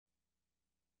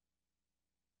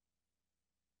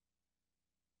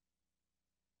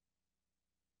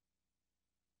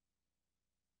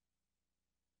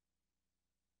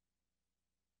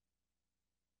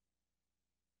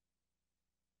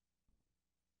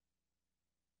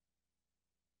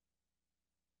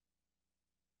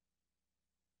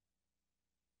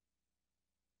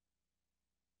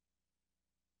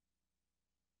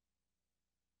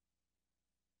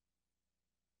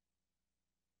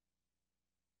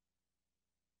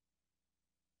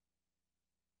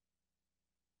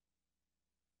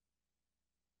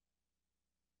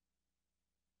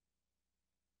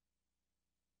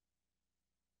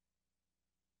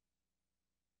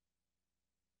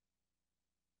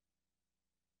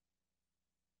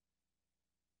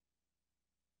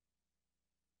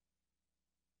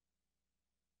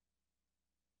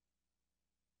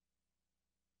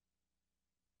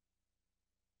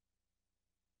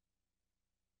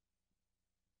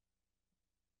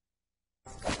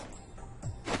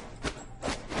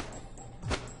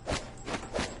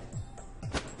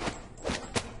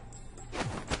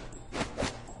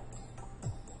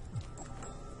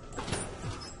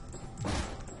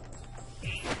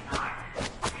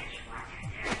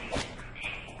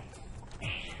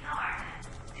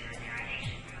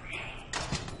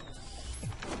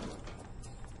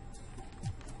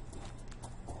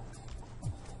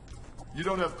You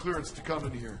don't have clearance to come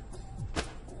in here.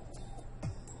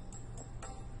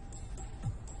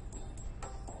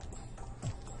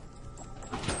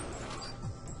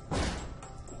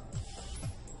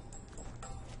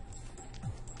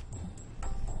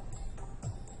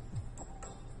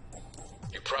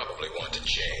 You probably want to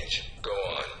change. Go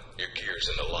on. Your gear's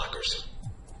in the lockers.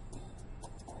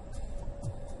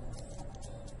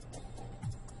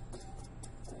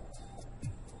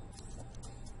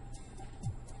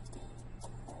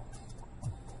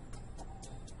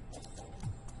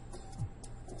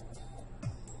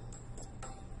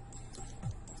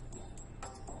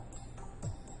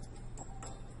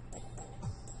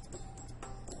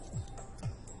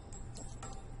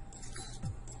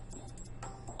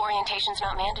 Orientation's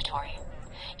not mandatory.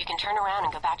 You can turn around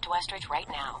and go back to Westridge right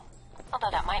now.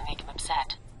 Although that might make him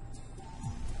upset.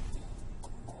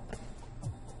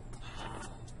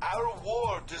 Our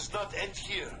war does not end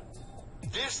here.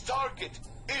 This target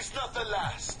is not the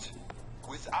last.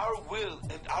 With our will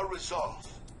and our resolve,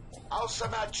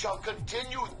 Al-Samad shall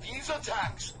continue these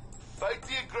attacks, fight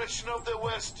the aggression of the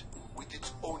West with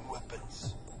its own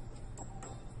weapons.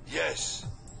 Yes,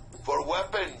 for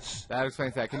weapons. That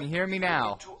explains that. Can you hear me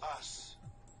now? To us.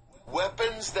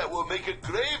 Weapons that will make a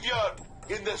graveyard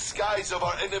in the skies of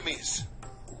our enemies.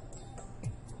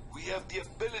 We have the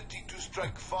ability to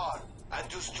strike far and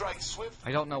to strike swift.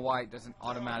 I don't know why it doesn't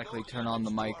automatically turn on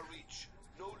the mic.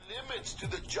 No limits to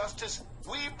the justice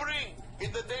we bring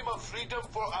in the name of freedom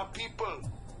for our people.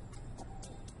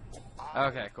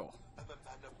 Okay, cool. I'm a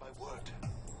man of my word.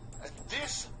 And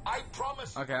this I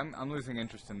promise. Okay, I'm losing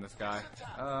interest in this guy.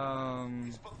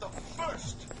 Is but the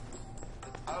first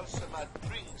that Al-Samad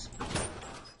brings.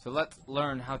 So let's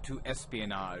learn how to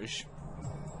espionage.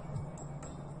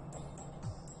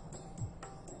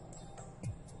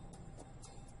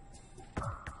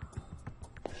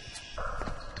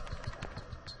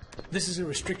 This is a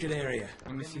restricted area.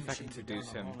 Let me see if I can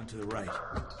seduce him. To the right.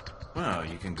 Well,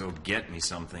 you can go get me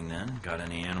something then. Got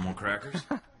any animal crackers?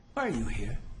 Why are you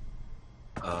here?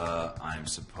 I'm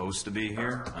supposed to be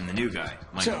here. I'm the new guy.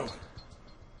 So,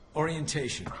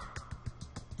 orientation.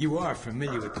 You are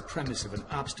familiar with the premise of an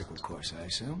obstacle course, I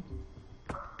assume?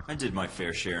 I did my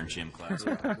fair share in gym class.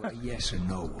 Well, yes or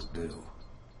no will do.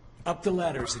 Up the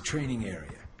ladder is the training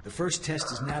area. The first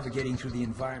test is navigating through the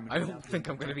environment. I don't think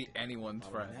I'm going to be anyone's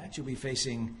friend. That you'll be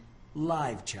facing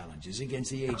live challenges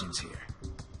against the agents here.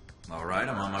 All right,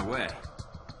 I'm on my way.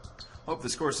 Hope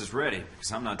this course is ready,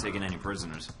 because I'm not taking any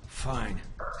prisoners. Fine.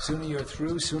 Sooner you're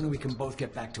through, sooner we can both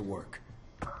get back to work.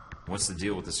 What's the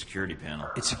deal with the security panel?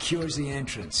 It secures the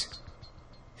entrance.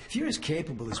 If you're as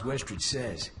capable as Westridge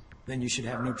says, then you should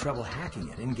have no trouble hacking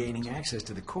it and gaining access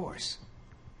to the course.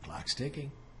 Clock's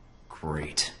ticking.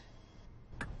 Great.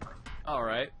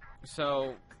 Alright,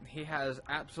 so he has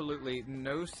absolutely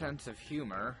no sense of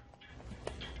humor.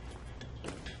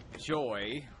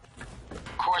 Joy.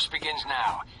 Course begins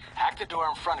now. Hack the door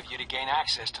in front of you to gain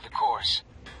access to the course.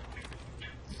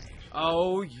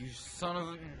 Oh, you son of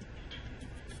a...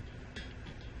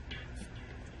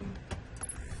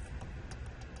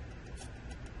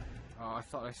 Oh, I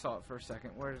thought I saw it for a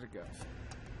second. Where did it go?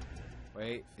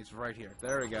 Wait, it's right here.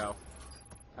 There we go.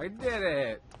 I did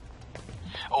it!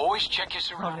 Always check your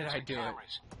surroundings. How did I and do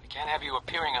cameras. We can't have you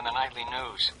appearing on the nightly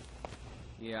news.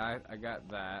 Yeah, I got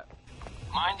that.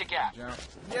 Mind the gap. Jump.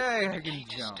 Yay, I The can key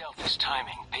to jump. stealth is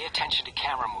timing. Pay attention to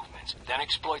camera movements, then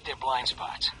exploit their blind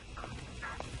spots.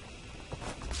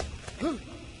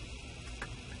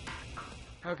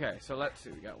 Okay, so let's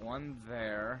see. We got one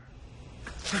there.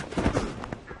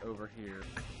 Over here.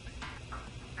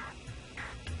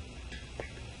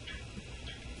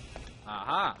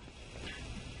 Aha!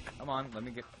 Come on, let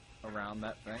me get around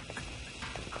that thing.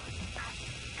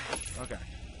 Okay.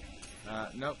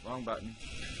 Nope, wrong button.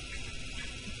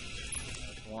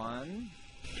 That's one.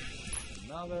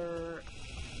 Another.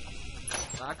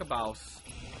 Like a boss.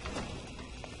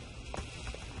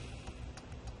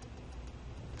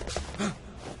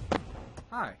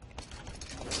 Hi.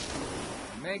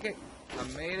 Make it. I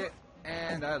made it,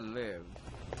 and I lived.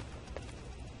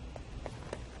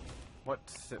 What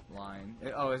zip line?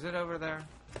 Oh, is it over there?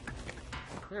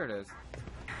 Here it is.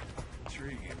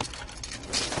 Intriguing.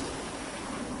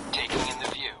 Taking in the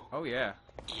view. Oh, yeah.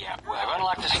 Yeah, well, I've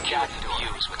unlocked the security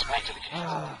views, which meant to the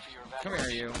control for your Come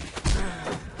evaluation. here, you.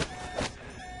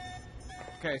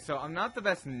 Okay, so I'm not the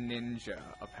best ninja,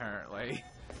 apparently.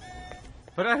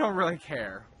 But I don't really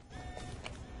care.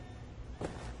 I'm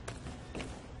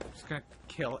just gonna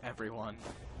kill everyone.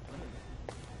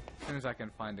 As soon as I can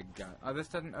find a gun. Oh, this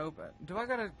doesn't open. Do I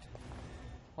gotta...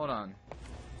 Hold on.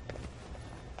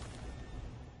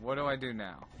 What do I do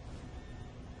now?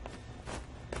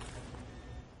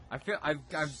 I feel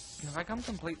have I come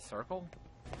complete circle?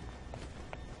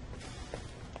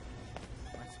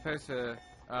 I'm supposed to.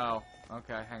 Oh,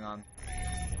 okay. Hang on.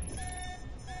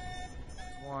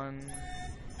 One.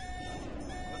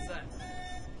 What's that?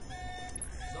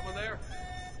 Someone there?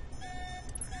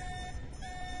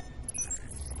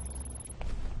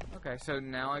 Okay, so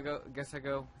now I guess I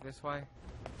go this way.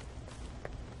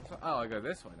 So, oh, I go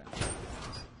this way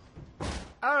now.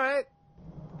 All right.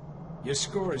 Your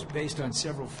score is based on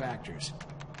several factors.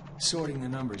 Sorting the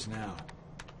numbers now.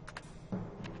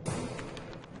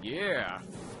 Yeah.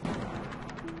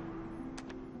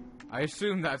 I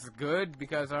assume that's good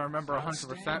because I remember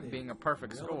 100% being a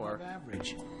perfect Well score. above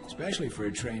average, especially for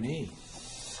a trainee.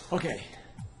 Okay.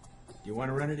 You want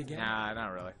to run it again? Nah,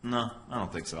 not really. No, I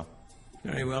don't think so.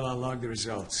 Very well, I'll log the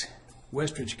results.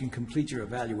 Westridge can complete your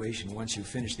evaluation once you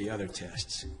finish the other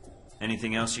tests.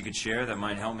 Anything else you could share that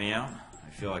might help me out? I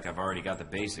feel like I've already got the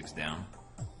basics down.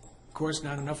 Course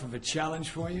not enough of a challenge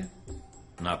for you?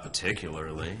 Not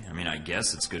particularly. I mean, I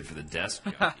guess it's good for the desk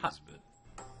jockeys, but...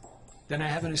 Then I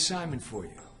have an assignment for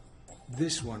you.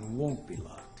 This one won't be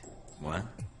locked. What?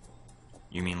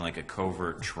 You mean like a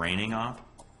covert training op?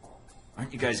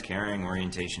 Aren't you guys carrying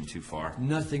orientation too far?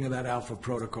 Nothing about Alpha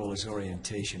Protocol is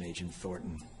orientation, Agent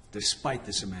Thornton, despite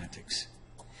the semantics.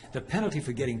 The penalty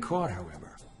for getting caught,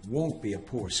 however, won't be a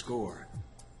poor score.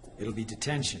 It'll be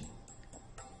detention.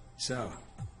 So,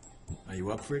 are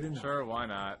you up for it or not? Sure, why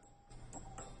not?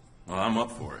 Well, I'm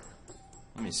up for it.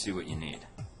 Let me see what you need.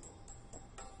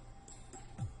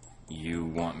 You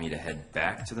want me to head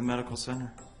back to the medical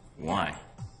center? Why?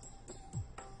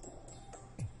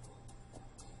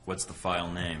 What's the file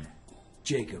name?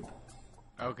 Jacob,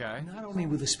 Okay. not only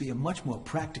will this be a much more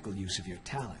practical use of your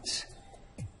talents,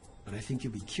 but I think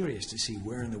you'll be curious to see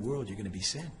where in the world you're going to be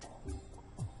sent.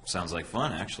 Sounds like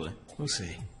fun, actually. We'll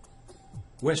see.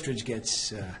 Westridge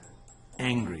gets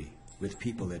angry with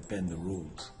people that bend the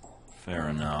rules. Fair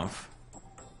enough.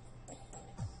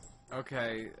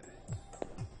 Okay.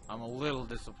 I'm a little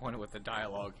disappointed with the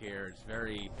dialogue here. It's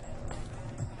very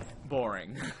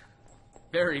boring.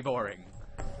 Very boring.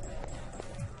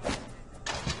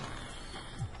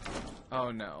 Oh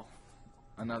no.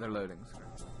 Another loading screen.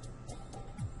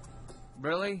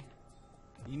 Really?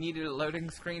 You needed a loading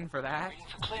screen for that? Waiting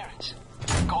for clearance.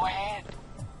 Go ahead.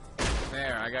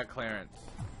 There, I got clearance.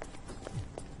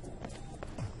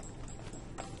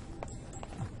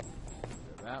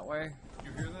 That way?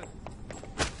 You hear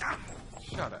that?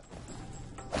 Shut up.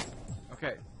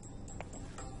 Okay.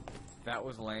 That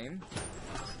was lame.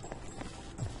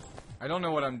 I don't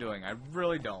know what I'm doing. I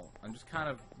really don't. I'm just kind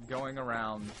of going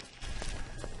around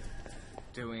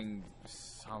doing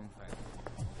something.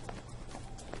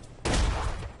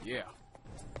 Yeah.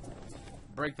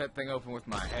 Break that thing open with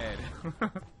my head.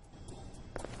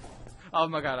 Oh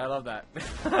my god, I love that.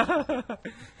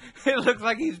 It looks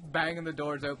like he's banging the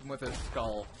doors open with his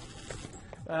skull.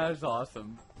 That's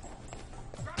awesome.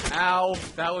 Ow,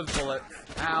 that was bullets.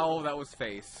 Ow, that was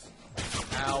face.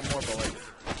 Ow, more bullets.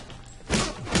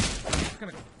 I'm just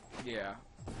gonna... Yeah.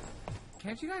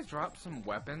 Can't you guys drop some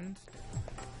weapons?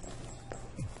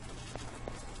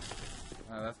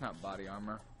 That's not body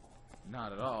armor.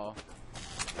 Not at all.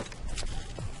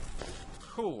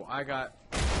 Cool, I got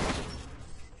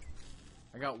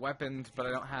weapons, but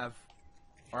I don't have...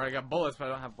 Or I got bullets, but I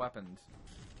don't have weapons.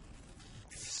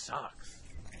 Sucks.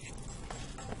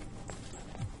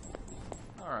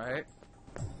 Alright.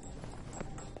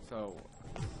 So,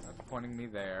 that's pointing me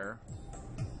there.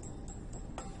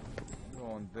 I'm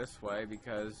going this way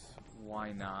because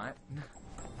why not?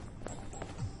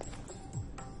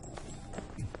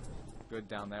 Good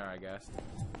down there, I guess.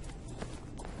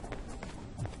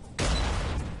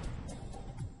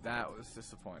 That was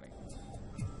disappointing.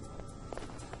 Did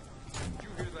you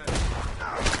hear that?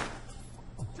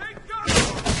 Take gun!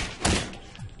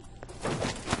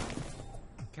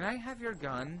 Can I have your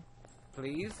gun,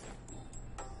 please?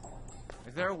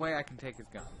 Is there a way I can take his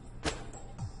gun?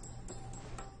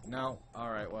 No?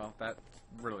 Alright, well, that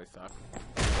really sucked.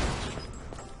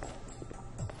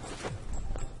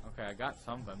 Okay, I got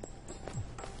something.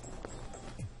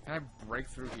 Can I break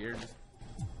through here? Just...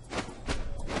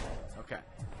 Okay.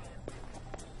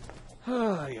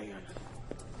 Oh, yeah, yeah.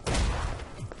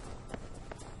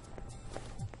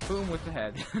 Boom with the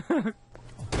head.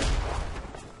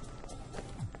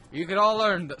 You could all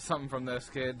learn something from this,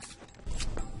 kids.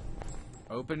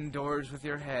 Open doors with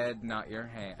your head, not your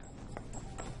hand.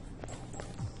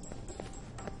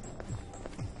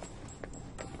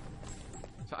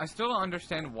 So I still don't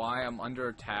understand why I'm under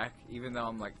attack, even though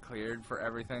I'm like cleared for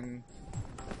everything.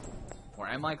 Or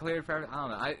am I cleared for everything? I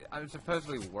don't know. I'm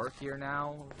supposedly work here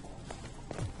now.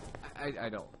 I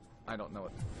don't know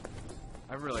what.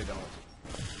 I really don't.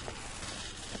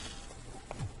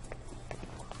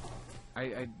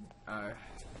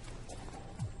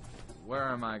 Where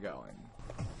am I going?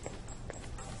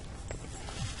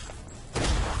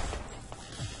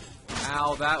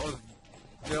 Ow, that was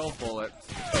still bullets.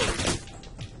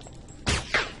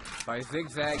 If I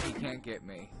zigzag, he can't get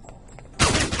me.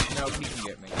 No, he can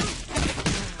get me.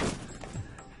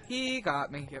 He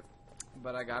got me, yep.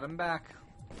 But I got him back.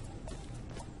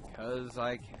 Because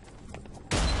I can.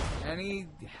 Any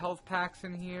health packs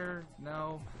in here?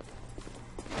 No.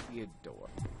 Be a door.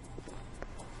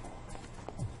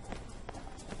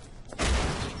 I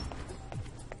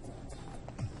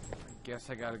guess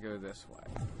I gotta go this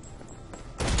way.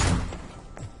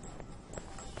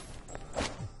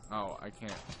 Oh, I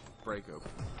can't break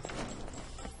open.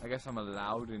 I guess I'm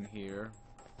allowed in here.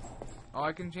 Oh,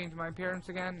 I can change my appearance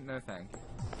again? No thank you.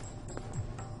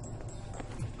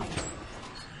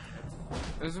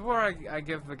 This is where I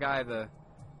give the guy the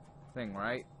thing,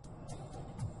 right?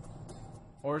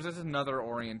 Or is this another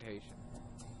orientation?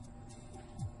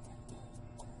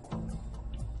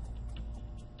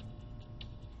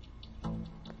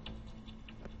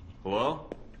 Hello?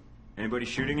 Anybody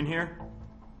shooting in here?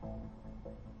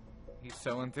 He's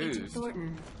so enthused. Agent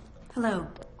Thornton. Hello.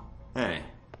 Hey.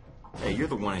 Hey, you're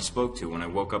the one I spoke to when I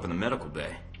woke up in the medical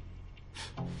bay.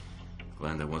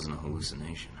 Glad that wasn't a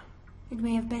hallucination. It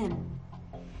may have been.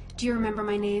 Do you remember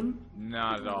my name?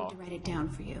 Not at all. I need to write it down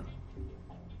for you.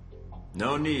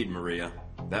 No need, Maria.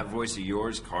 That voice of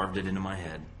yours carved it into my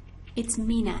head. It's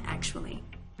Mina, actually.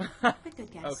 A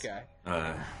good guess. Okay.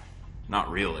 Not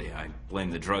really. I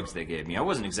blame the drugs they gave me. I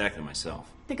wasn't exactly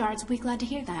myself. The guards will be glad to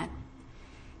hear that.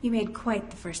 You made quite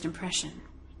the first impression.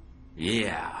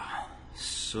 Yeah.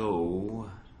 So,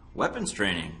 weapons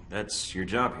training. That's your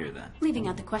job here, then? Leaving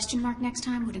out the question mark next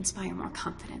time would inspire more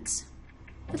confidence.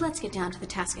 But let's get down to the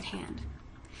task at hand.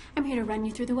 I'm here to run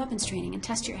you through the weapons training and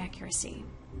test your accuracy.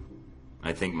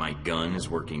 I think my gun is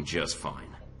working just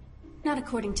fine. Not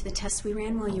according to the tests we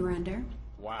ran while you were under.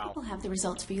 Wow. We'll have the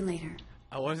results for you later.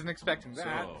 I wasn't expecting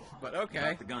that, So, but okay.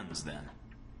 about the guns, then.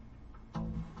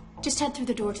 Just head through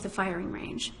the door to the firing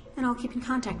range, and I'll keep in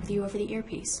contact with you over the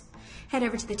earpiece. Head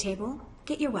over to the table,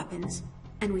 get your weapons,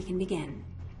 and we can begin.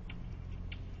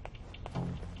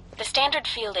 The standard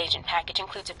field agent package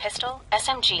includes a pistol,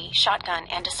 SMG, shotgun,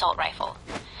 and assault rifle.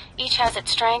 Each has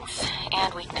its strengths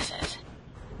and weaknesses.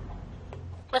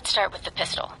 Let's start with the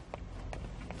pistol.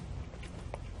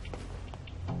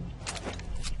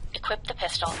 Equip the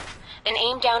pistol, then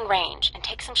aim down range and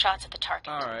take some shots at the target.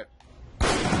 Alright.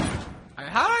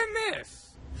 How'd I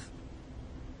miss?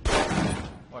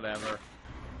 Whatever.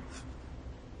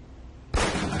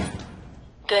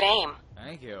 Good aim.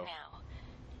 Thank you. Now,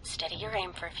 steady your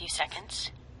aim for a few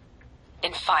seconds.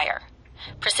 Then fire.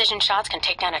 Precision shots can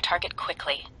take down a target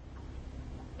quickly.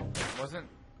 Wasn't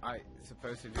I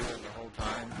supposed to do it the whole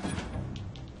time?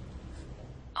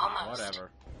 Almost.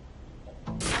 Whatever.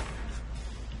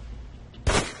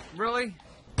 Really?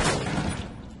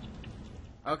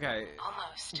 Okay.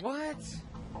 Almost. What?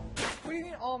 What do you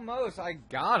mean almost? I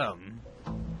got him.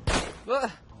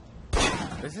 Ugh.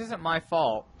 This isn't my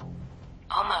fault.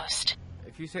 Almost.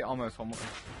 If you say almost one more.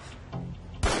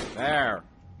 There.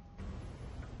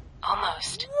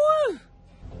 Almost. Woo!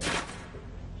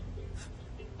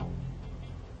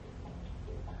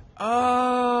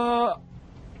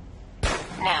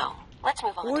 Now, let's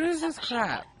move on What to is the this submachine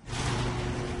crap? gun.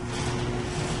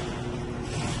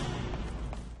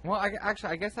 Well, actually,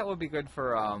 I guess that would be good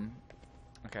for,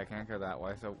 Okay, I can't go that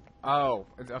way, so... Oh,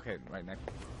 it's, okay, right next.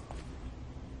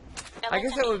 Now I let's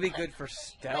guess that would be undo the good for clip.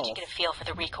 stealth. Let you get a feel for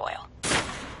the recoil.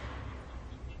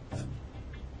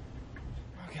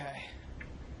 Okay.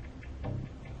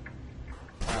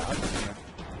 I'm just gonna...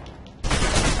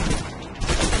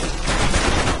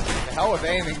 The hell with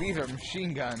aiming, these are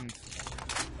machine guns.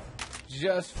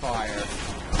 Just fire.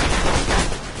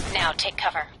 Now, take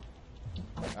cover.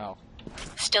 Oh.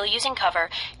 Still using cover,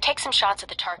 take some shots at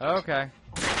the target. Okay.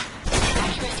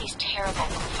 Accuracy's terrible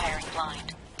when firing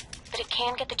blind, but it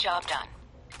can get the job done.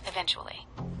 Eventually.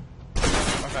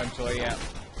 Eventually, yeah.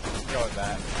 Go with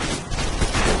that.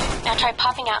 Now try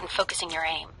popping out and focusing your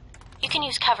aim. You can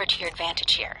use cover to your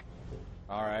advantage here.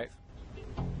 Alright.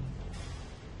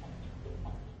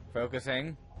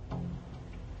 Focusing.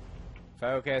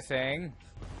 Focusing.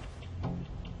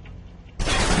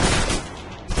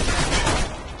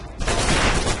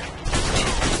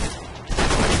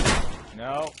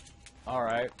 No.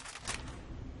 Alright.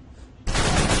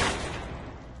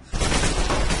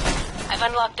 I've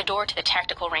unlocked the door to the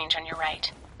tactical range on your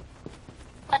right.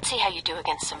 Let's see how you do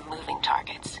against some moving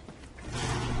targets.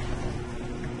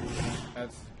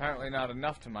 That's apparently not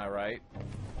enough to my right.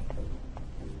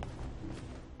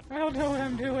 I don't know what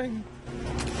I'm doing.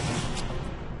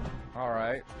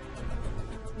 Alright.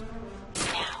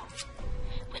 Now,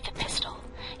 with the pistol,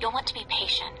 you'll want to be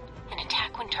patient and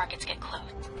attack when targets get close.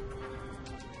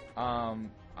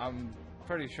 I'm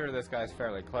pretty sure this guy's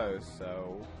fairly close,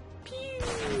 so...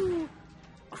 Pew!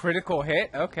 Critical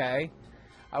hit? Okay.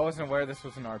 I wasn't aware this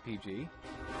was an RPG.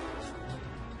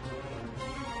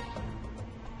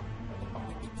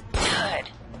 Good.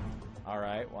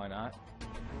 Alright, why not?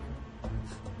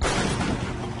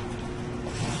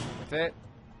 That's it?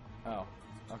 Oh,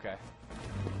 okay.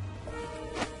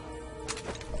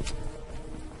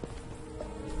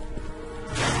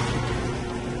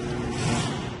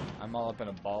 I'm all up in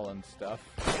a ball and stuff.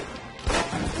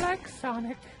 Like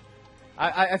Sonic.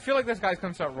 I feel like this guy's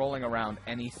gonna start rolling around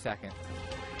any second.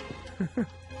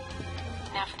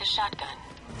 Now for the shotgun.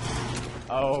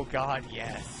 Oh god,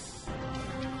 yes.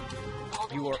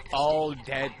 Hold You the are trigger all steady and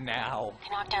dead fire. now.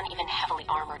 Can knock down even heavily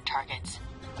armored targets.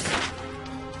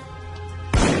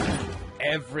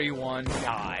 Everyone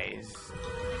dies.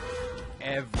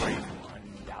 Everyone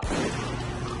dies.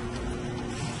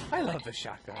 I love the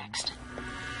shotgun. Next.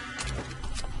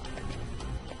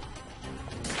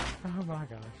 Oh my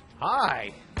gosh.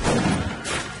 Hi!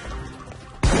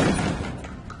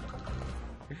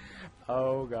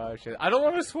 Oh gosh. I don't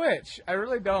want to switch. I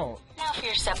really don't. Now for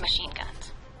your submachine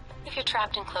guns. If you're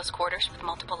trapped in close quarters with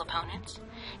multiple opponents,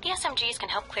 the SMGs can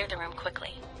help clear the room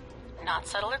quickly. Not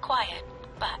subtle or quiet,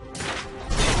 but...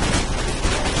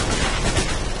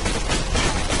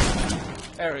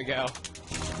 There we go.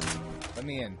 Let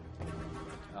me in.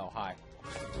 Oh, hi.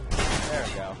 There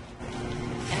we go.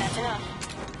 And that's enough.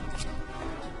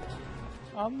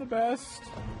 I'm the best.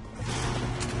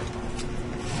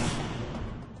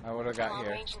 What do I got here?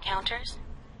 Long-range encounters?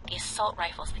 The assault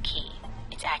rifle's the key.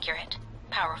 It's accurate,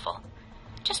 powerful.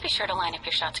 Just be sure to line up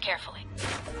your shots carefully.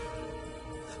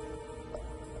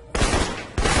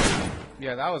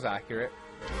 Yeah, that was accurate.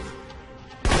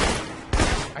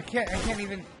 I can't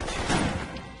even...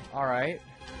 Alright.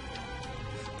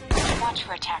 Watch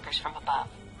for attackers from above.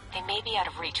 They may be out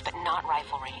of reach, but not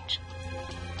rifle range.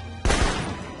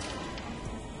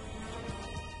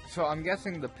 So I'm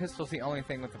guessing the pistol's the only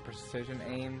thing with the precision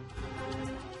aim.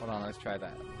 Hold on, let's try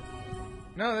that.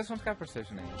 No, this one's got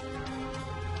precision aim.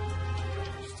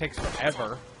 Just takes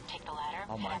forever. Take the ladder.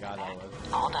 Oh my god, that was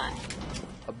all done.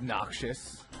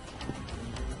 obnoxious.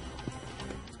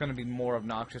 It's gonna be more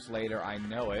obnoxious later, I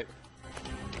know it.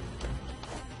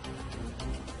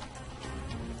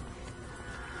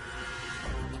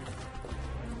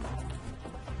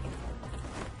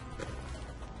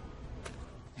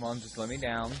 Come on, just let me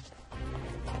down.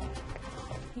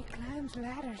 He climbs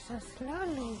ladders so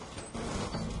slowly.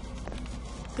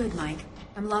 Good, Mike.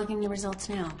 I'm logging your results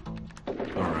now.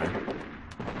 Alright.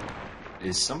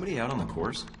 Is somebody out on the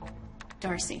course?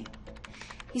 Darcy.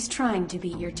 He's trying to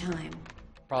beat your time.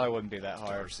 Probably wouldn't be that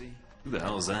hard. Darcy? Who the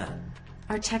hell is that?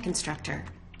 Our tech instructor.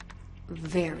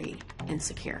 Very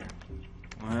insecure.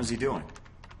 Well, how's he doing?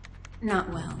 Not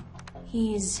well.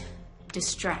 He's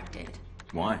distracted.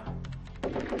 Why?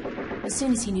 As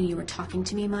soon as he knew you were talking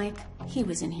to me, Mike, he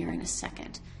was in here in a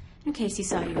second. In case he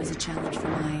saw you as a challenge for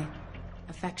my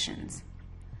affections.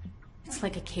 It's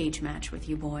like a cage match with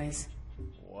you boys.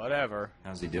 Whatever.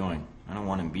 How's he doing? I don't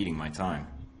want him beating my time.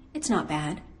 It's not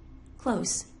bad.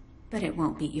 Close, but it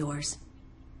won't beat yours.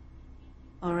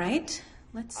 All right,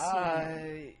 let's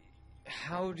see.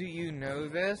 How do you know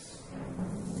this?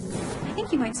 I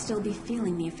think you might still be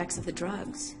feeling the effects of the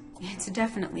drugs. It's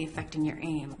definitely affecting your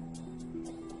aim.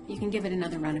 You can give it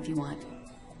another run if you want.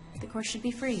 The course should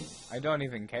be free. I don't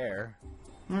even care.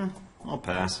 I'll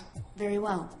pass. Very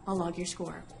well. I'll log your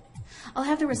score. I'll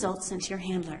have the results sent to your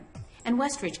handler. And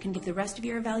Westridge can give the rest of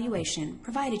your evaluation,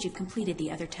 provided you've completed the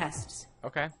other tests.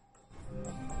 Okay.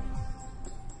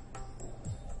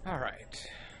 Alright.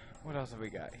 What else have we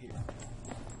got here?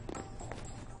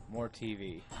 More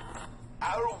TV.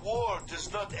 Our war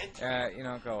does not end. You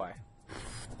know, go away.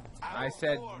 Our I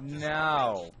said war does not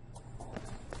no. end.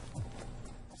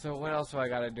 So what else do I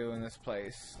gotta do in this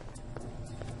place?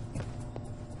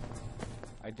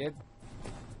 I did?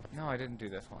 No, I didn't do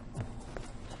this one.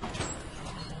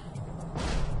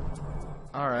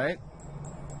 Alright.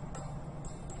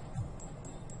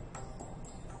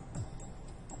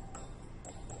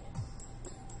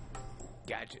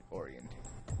 Gadget oriented.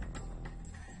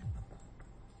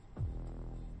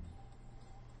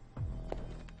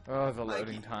 Oh, the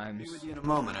loading Mikey, times. I'll be with you in a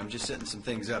moment. I'm just setting some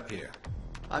things up here.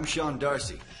 I'm Sean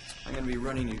Darcy. I'm going to be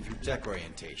running you through tech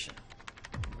orientation.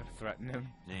 I'm gonna threaten him.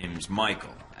 Name's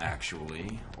Michael,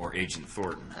 actually, or Agent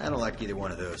Thornton. I don't like either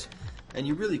one of those. And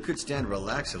you really could stand to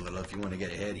relax a little if you want to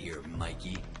get ahead here,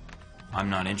 Mikey.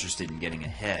 I'm not interested in getting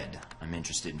ahead. I'm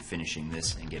interested in finishing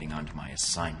this and getting on to my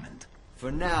assignment.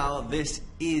 For now, this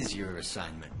is your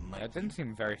assignment, Mikey. That didn't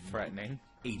seem very threatening.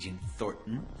 Agent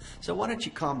Thornton. So why don't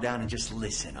you calm down and just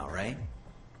listen, all right?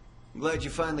 I'm glad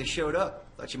you finally showed up.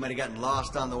 Thought you might have gotten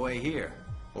lost on the way here.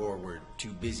 Or were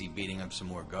too busy beating up some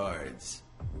more guards.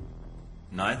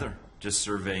 Neither. Just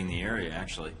surveying the area,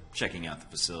 actually. Checking out the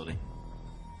facility.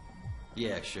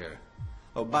 Yeah, sure.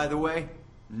 Oh, by the way,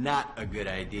 not a good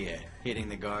idea. Hitting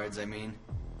the guards, I mean.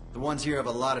 The ones here have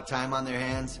a lot of time on their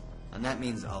hands, and that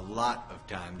means a lot of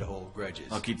time to hold grudges.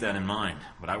 I'll keep that in mind,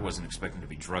 but I wasn't expecting to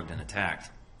be drugged and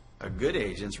attacked. A good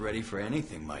agent's ready for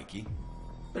anything, Mikey.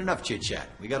 But enough chit-chat.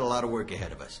 We got a lot of work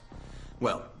ahead of us.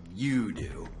 Well, you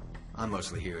do. I'm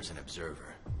mostly here as an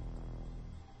observer.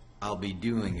 I'll be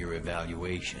doing your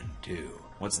evaluation, too.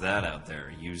 What's that out there,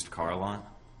 a used car lot?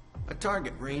 A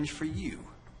target range for you.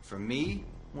 For me,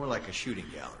 more like a shooting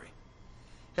gallery.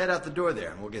 Head out the door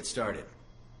there and we'll get started.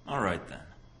 All right, then.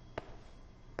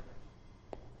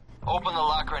 Open the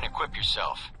locker and equip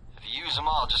yourself. If you use them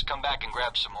all, just come back and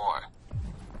grab some more.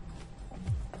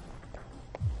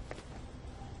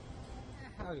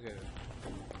 That was good.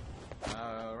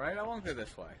 Alright, I won't go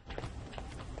this way.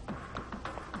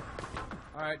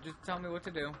 Alright, just tell me what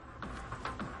to do.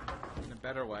 In a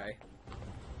better way.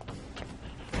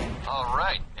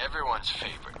 Alright, everyone's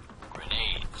favorite.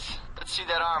 Grenades. Let's see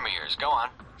that arm of yours. Go on.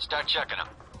 Start checking them.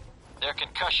 They're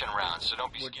concussion rounds, so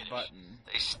don't be Which skittish. button?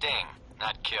 They sting,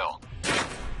 not kill.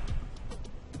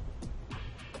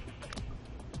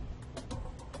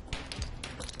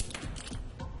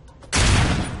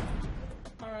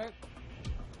 Alright.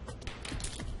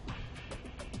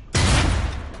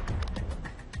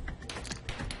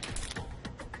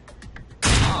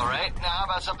 Alright, now how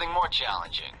about something more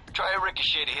challenging? Try a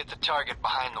ricochet to hit the target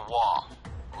behind the wall.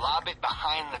 Lob it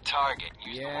behind the target.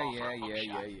 Use the wall for a hook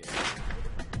shot.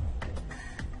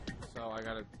 So I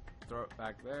gotta throw it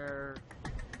back there.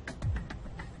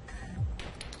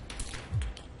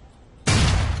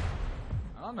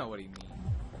 I don't know what he means.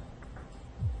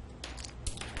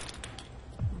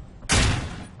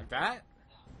 Like that?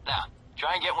 Now,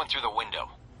 try and get one through the window.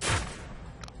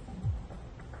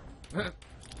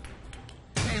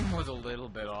 Aim was a little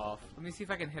bit off. Let me see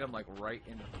if I can hit him like right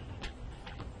in the...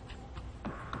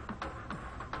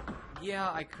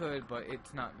 Yeah, I could, but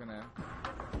it's not gonna...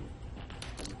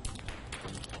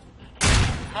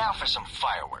 Now for some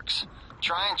fireworks.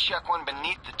 Try and chuck one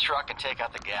beneath the truck and take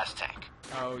out the gas tank.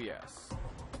 Oh, yes.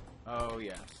 Oh,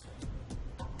 yes.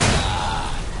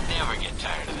 Never get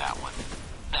tired of that one.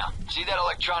 Now, see that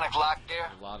electronic lock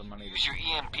there? A lot of money. Use your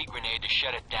EMP grenade to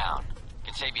shut it down. It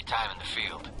can save you time in the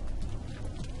field.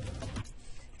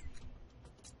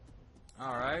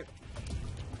 Alright.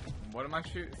 What am I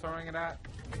throwing it at?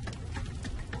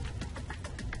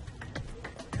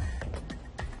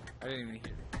 I didn't even hear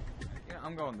it. Yeah,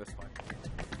 I'm going this way.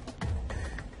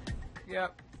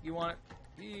 Yep, you want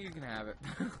it? You can have it.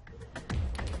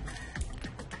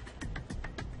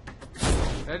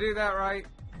 Did I do that right?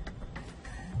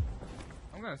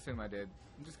 I'm gonna assume I did.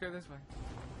 Just go this way.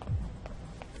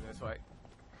 Go this way.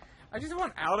 I just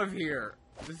want out of here.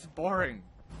 This is boring.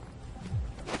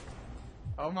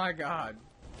 Oh my god.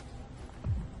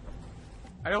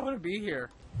 I don't want to be here.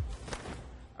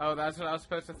 Oh, that's what I was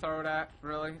supposed to throw it at?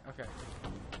 Really? Okay.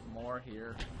 More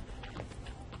here.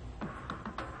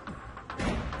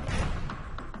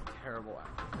 Terrible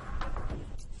act.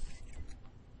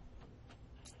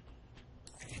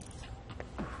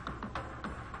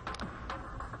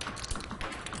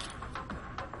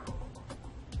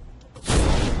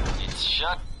 It's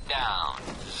shut down.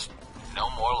 No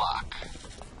more lock.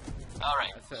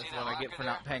 Alright. That's what I get for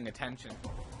not paying attention.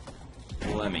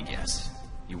 Well, let me guess.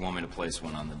 You want me to place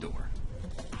one on the door?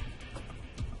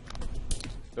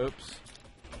 Oops.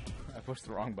 I pushed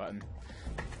the wrong button.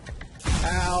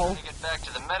 Ow! To get back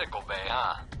to the medical bay,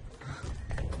 huh?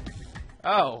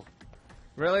 Oh.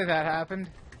 Really? That happened?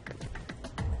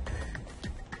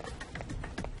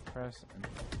 Press.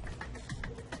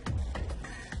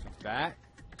 That?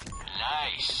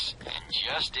 Nice. And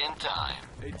just in time.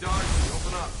 Hey, Darcy,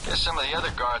 open up. Guess some of the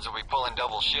other guards will be pulling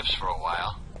double shifts for a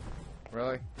while.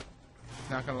 Really?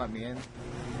 Not gonna let me in?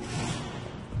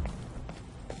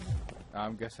 I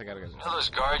guess I gotta go. You know those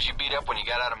guards you beat up when you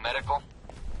got out of medical?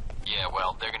 Yeah,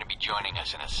 well, they're gonna be joining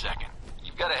us in a second.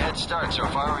 You've got a head start, so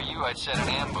if I were you, I'd set an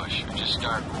ambush or just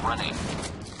start running.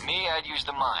 Me, I'd use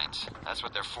the mines. That's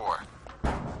what they're for.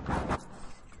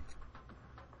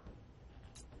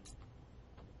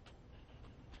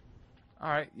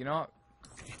 Alright, you know what?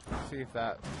 Let's see if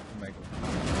that will make it.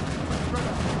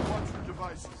 Watch your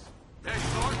devices. Hey,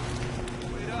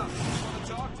 Thornton! Wait up. I want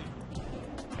to talk to you.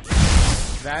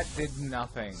 That did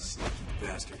nothing.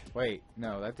 Bastard. Wait,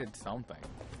 no, that did something.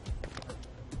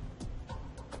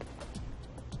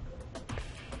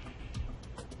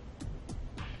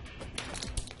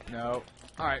 No.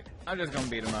 Alright, I'm just gonna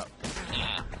beat him up.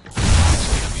 Yeah.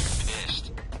 He's gonna be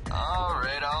pissed.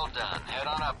 Alright, all done. Head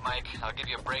on up, Mike. I'll give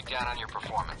you a breakdown on your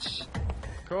performance.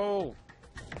 Cool.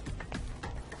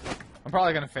 I'm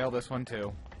probably gonna fail this one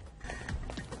too.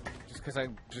 Just because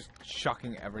I'm just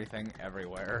chucking everything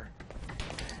everywhere.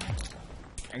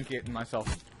 And getting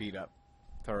myself beat up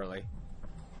thoroughly.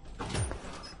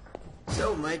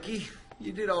 So, Mikey,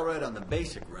 you did all right on the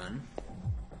basic run.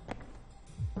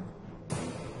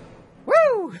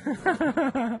 Woo!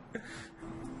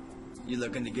 You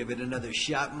looking to give it another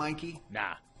shot, Mikey?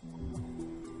 Nah.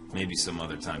 Maybe some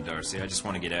other time, Darcy. I just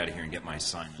want to get out of here and get my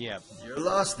assignment. Yep. You're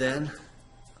lost then.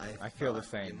 I feel the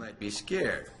thought same. You might be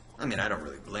scared. I mean, I don't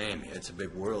really blame you. It's a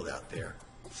big world out there,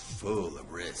 full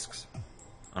of risks.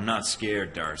 I'm not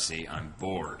scared, Darcy. I'm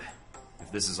bored.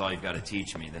 If this is all you've got to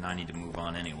teach me, then I need to move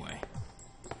on anyway.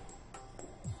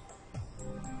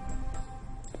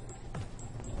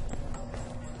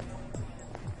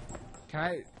 Can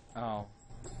I... Oh.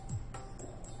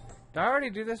 Did I already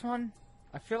do this one?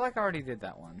 I feel like I already did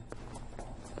that one.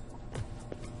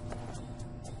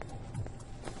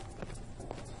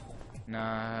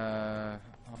 Nah...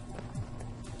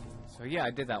 So yeah,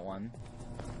 I did that one.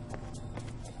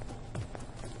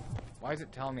 Why is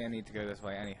it telling me I need to go this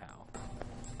way anyhow?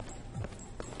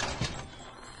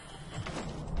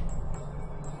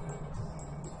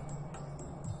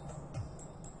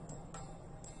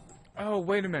 Oh,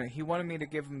 wait a minute. He wanted me to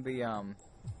give him the,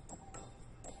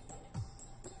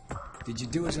 Did you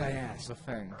do as I asked? the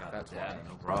thing. That's why.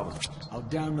 No problem. I'll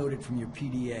download it from your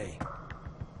PDA.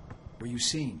 Were you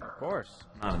seen? Of course.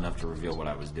 Not enough to reveal what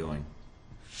I was doing.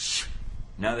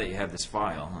 Now that you have this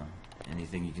file,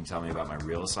 anything you can tell me about my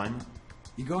real assignment?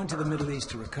 You go into the Middle East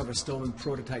to recover stolen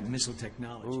prototype missile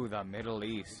technology. Ooh, the Middle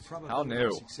East. How Probability new?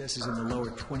 of success is in the lower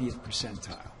 20th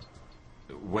percentile.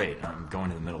 Wait, I'm going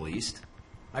to the Middle East?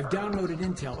 I've downloaded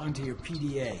intel onto your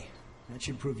PDA. That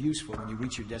should prove useful when you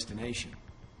reach your destination.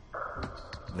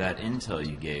 That intel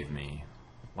you gave me,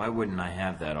 why wouldn't I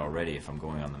have that already if I'm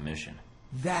going on the mission?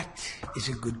 That is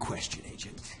a good question,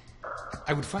 Agent.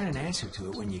 I would find an answer to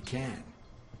it when you can.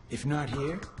 If not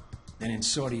here, then in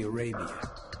Saudi Arabia.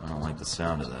 I don't like the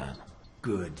sound of that.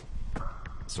 Good.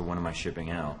 So when am I shipping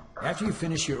out? After you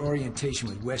finish your orientation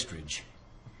with Westridge,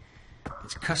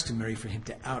 it's customary for him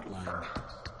to outline,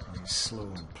 in a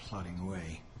slow and plodding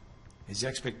way, his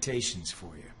expectations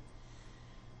for you.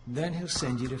 Then he'll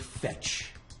send you to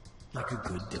fetch, like a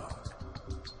good dog.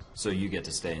 So you get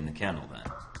to stay in the kennel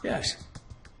then? Yes,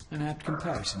 an apt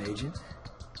comparison, Agent.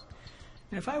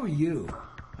 And if I were you,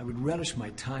 I would relish my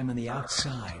time on the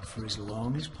outside for as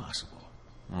long as possible.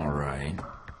 All right.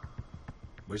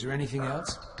 Was there anything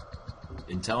else?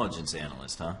 Intelligence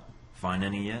analyst, huh? Find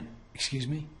any yet? Excuse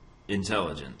me?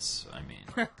 Intelligence, I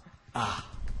mean.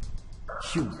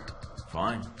 Humor.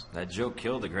 Fine. That joke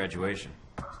killed the graduation.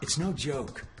 It's no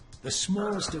joke. The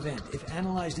smallest event, if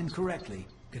analyzed incorrectly,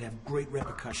 could have great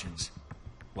repercussions.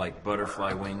 Like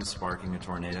butterfly wings sparking a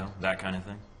tornado? That kind of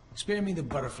thing? Spare me the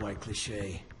butterfly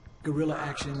cliche. Guerrilla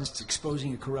actions,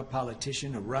 exposing a corrupt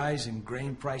politician, a rise in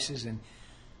grain prices, and...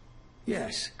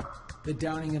 yes, the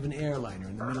downing of an airliner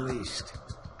in the Middle East.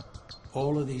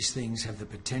 All of these things have the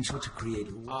potential to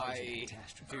create large I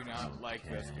catastrophes. do not like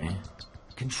this Okay. one.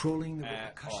 Controlling the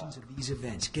repercussions of these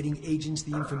events, getting agents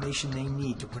the information they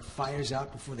need to put fires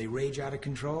out before they rage out of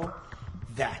control,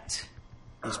 that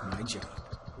is my job.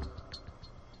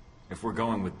 If we're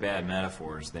going with bad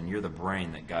metaphors, then you're the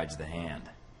brain that guides the hand.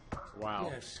 Wow.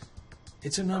 Yes,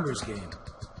 it's a numbers game,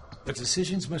 but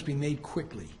decisions must be made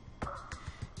quickly.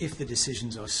 If the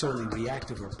decisions are solely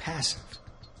reactive or passive,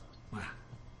 well,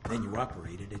 then you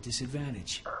operate at a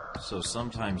disadvantage. So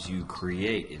sometimes you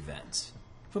create events.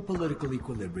 For political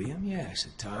equilibrium, yes,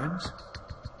 at times.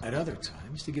 At other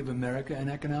times, to give America an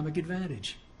economic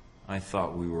advantage. I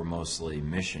thought we were mostly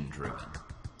mission-driven.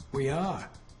 We are.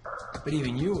 But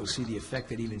even you will see the effect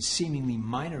that even seemingly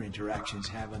minor interactions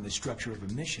have on the structure of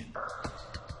a mission.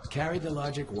 Carry the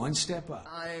logic one step up.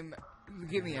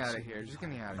 Get me out of here. Just get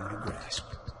me out of You here. grasp.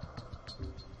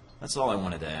 That's all I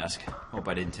wanted to ask. Hope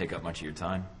I didn't take up much of your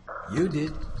time. You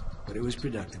did, but it was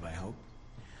productive, I hope.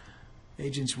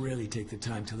 Agents rarely take the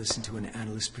time to listen to an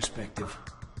analyst's perspective.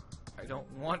 I don't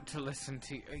want to listen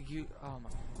to you. Oh my.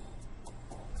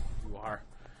 You are.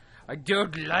 I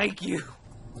don't like you.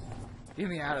 Get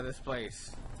me out of this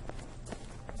place.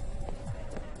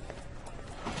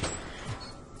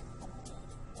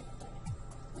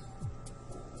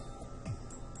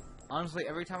 Honestly,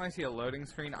 every time I see a loading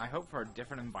screen, I hope for a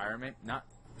different environment, not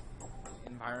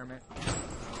environment.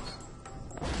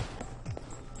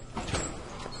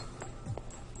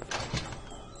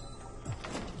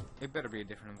 It better be a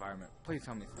different environment. Please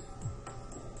tell me.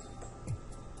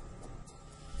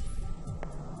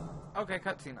 Okay,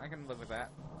 cutscene. I can live with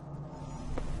that.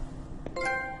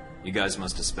 You guys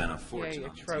must have spent a fortune Yay, a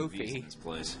on the trophy. TVs in this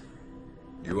place.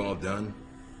 You all done?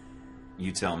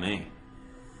 You tell me.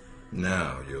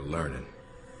 Now you're learning.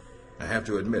 I have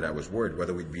to admit I was worried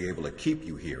whether we'd be able to keep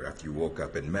you here after you woke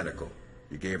up in medical.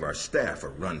 You gave our staff a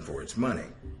run for its money.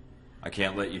 I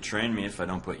can't let you train me if I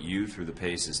don't put you through the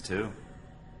paces too.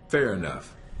 Fair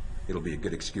enough. It'll be a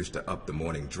good excuse to up the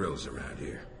morning drills around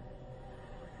here.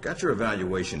 Got your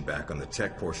evaluation back on the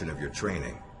tech portion of your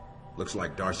training. Looks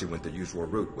like Darcy went the usual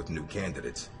route with new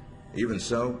candidates. Even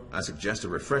so, I suggest a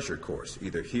refresher course,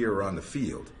 either here or on the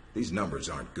field. These numbers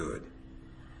aren't good.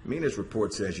 Mina's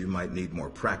report says you might need more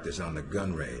practice on the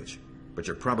gun range, but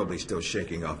you're probably still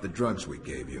shaking off the drugs we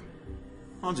gave you.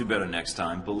 I'll do better next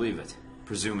time, believe it.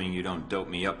 Presuming you don't dope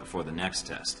me up before the next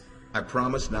test. I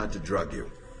promise not to drug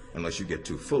you, unless you get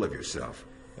too full of yourself,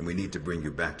 and we need to bring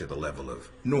you back to the level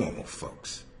of normal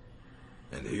folks.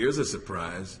 And here's a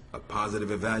surprise, a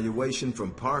positive evaluation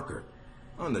from Parker.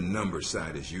 On the number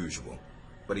side as usual,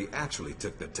 but he actually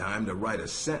took the time to write a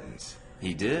sentence.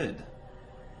 He did?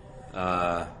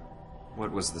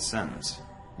 What was the sentence?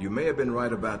 You may have been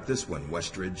right about this one,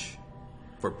 Westridge.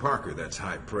 For Parker, that's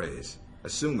high praise,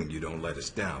 assuming you don't let us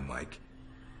down, Mike.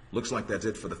 Looks like that's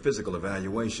it for the physical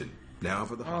evaluation. Now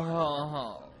for the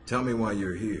heart. Tell me why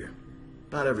you're here.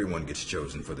 Not everyone gets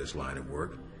chosen for this line of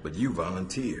work, but you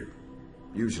volunteered.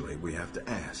 Usually we have to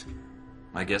ask.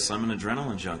 I guess I'm an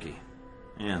adrenaline junkie.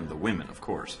 And the women, of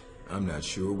course. I'm not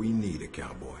sure we need a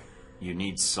cowboy. You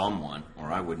need someone, or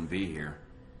I wouldn't be here.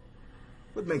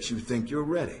 What makes you think you're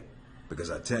ready? Because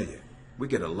I tell you, we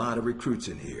get a lot of recruits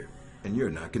in here, and you're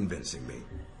not convincing me.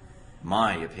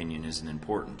 My opinion isn't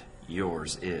important.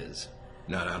 Yours is.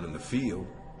 Not out in the field,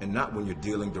 and not when you're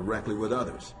dealing directly with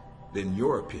others. Then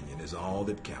your opinion is all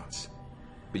that counts.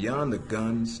 Beyond the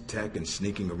guns, tech, and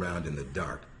sneaking around in the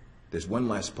dark, there's one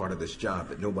last part of this job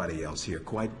that nobody else here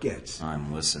quite gets.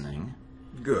 I'm listening.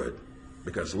 Good,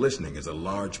 because listening is a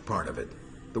large part of it.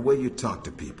 The way you talk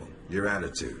to people, your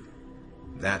attitude.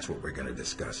 That's what we're going to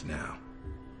discuss now.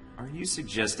 Are you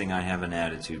suggesting I have an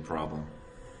attitude problem?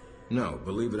 No,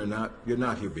 believe it or not, you're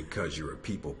not here because you're a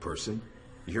people person.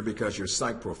 You're here because your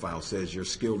psych profile says you're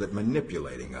skilled at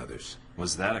manipulating others.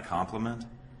 Was that a compliment?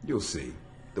 You'll see.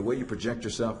 The way you project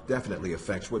yourself definitely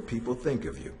affects what people think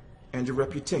of you, and your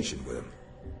reputation with them.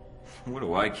 What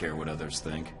do I care what others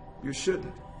think? You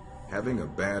shouldn't. Having a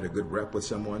bad or good rep with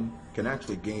someone can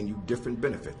actually gain you different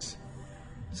benefits.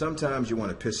 Sometimes you want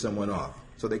to piss someone off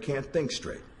so they can't think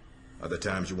straight. Other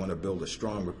times you want to build a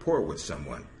strong rapport with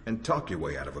someone and talk your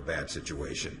way out of a bad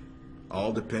situation.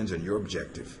 All depends on your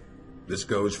objective. This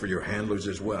goes for your handlers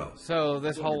as well. So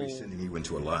this whole sending you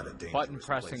into a lot of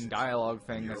button-pressing dialogue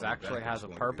thing actually has a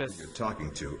purpose. You're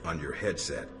talking to on your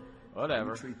headset.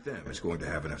 Whatever. You treat them is going to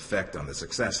have an effect on the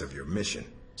success of your mission.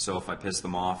 So if I piss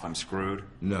them off, I'm screwed?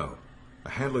 No. A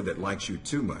handler that likes you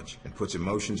too much and puts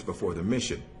emotions before the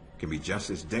mission can be just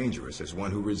as dangerous as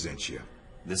one who resents you.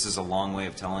 This is a long way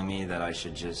of telling me that I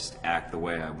should just act the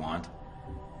way I want.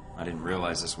 I didn't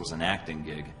realize this was an acting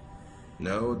gig.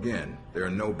 No, again, there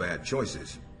are no bad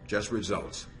choices, just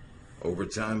results. Over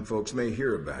time, folks may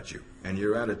hear about you and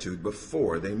your attitude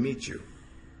before they meet you.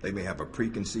 They may have a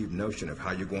preconceived notion of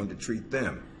how you're going to treat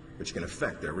them, which can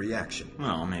affect their reaction.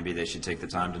 Well, maybe they should take the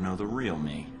time to know the real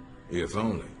me. If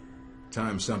only.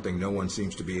 Time's something no one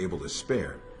seems to be able to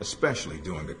spare, especially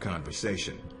during a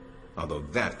conversation. Although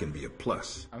that can be a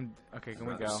plus. Okay, can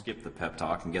we go? Skip the pep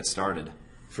talk and get started.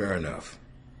 Fair enough.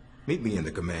 Meet me in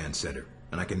the command center,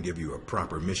 and I can give you a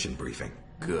proper mission briefing.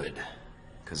 Good.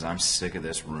 Because I'm sick of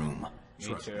this room.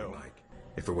 Trust me, Mike.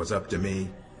 If it was up to me,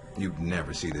 you'd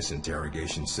never see this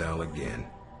interrogation cell again.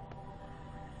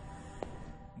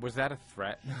 Was that a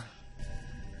threat?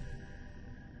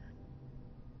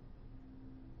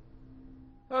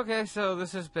 Okay, so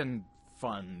this has been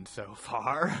fun so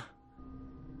far.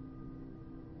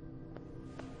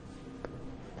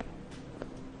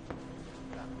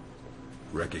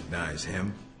 Recognize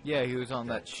him? Yeah, he was on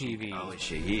that TV. Ali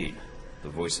Shaheed, the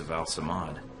voice of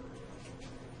Al-Samad.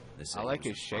 I like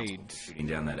his shades. Shooting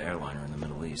down that airliner in the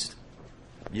Middle East.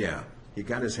 Yeah, he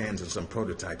got his hands on some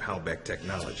prototype Halbeck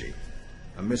technology.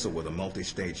 A missile with a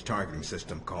multi-stage targeting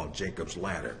system called Jacob's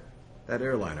Ladder. That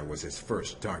airliner was his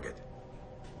first target.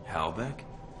 Halbeck?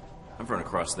 I've run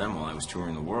across them while I was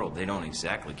touring the world. They don't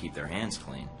exactly keep their hands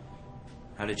clean.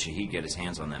 How did Shahid get his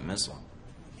hands on that missile?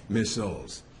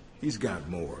 Missiles. He's got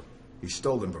more. He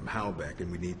stole them from Halbeck,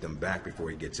 and we need them back before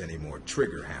he gets any more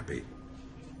trigger-happy.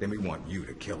 Then we want you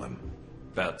to kill him.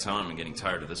 About time. I'm getting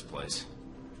tired of this place.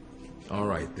 All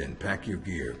right, then. Pack your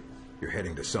gear. You're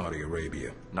heading to Saudi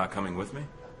Arabia. Not coming with me?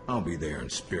 I'll be there in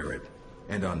spirit.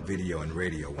 And on video and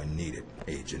radio when needed,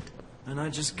 Agent. And I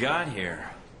just got here.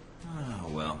 Oh,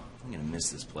 well. I'm gonna miss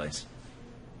this place.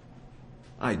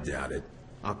 I doubt it.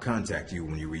 I'll contact you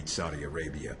when you reach Saudi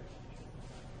Arabia.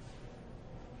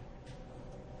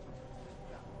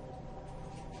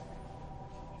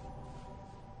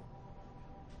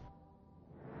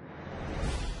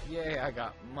 Yay, I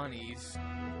got monies.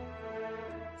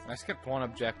 I skipped one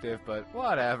objective, but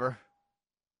whatever.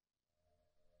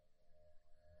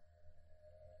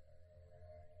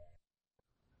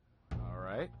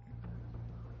 Alright.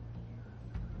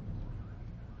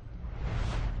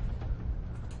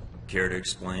 Care to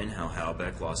explain how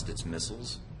Halbeck lost its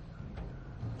missiles?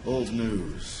 Old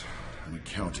news. An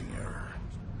accounting error.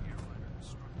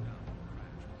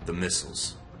 The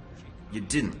missiles. You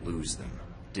didn't lose them,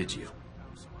 did you?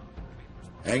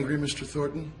 Angry, Mr.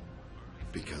 Thornton?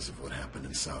 Because of what happened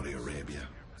in Saudi Arabia.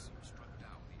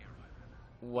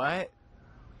 What?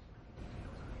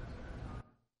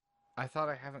 I thought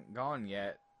I haven't gone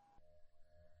yet.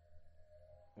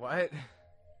 What?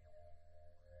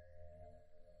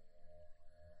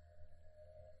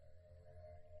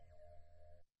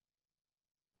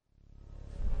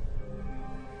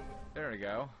 There we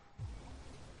go.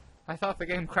 I thought the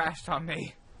game crashed on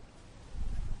me.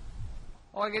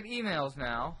 Oh, I get emails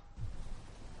now.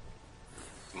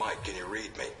 Mike, can you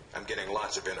read me? I'm getting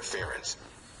lots of interference.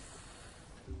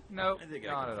 Nope, I think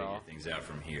not I at can all. figure things out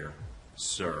from here,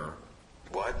 sir.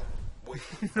 What? Wait.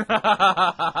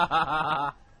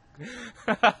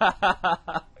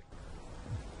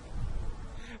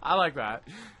 I like that.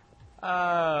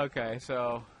 Okay,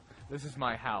 so this is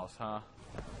my house, huh?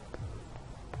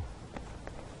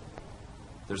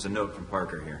 There's a note from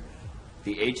Parker here.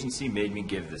 The agency made me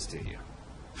give this to you.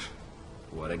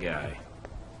 What a guy.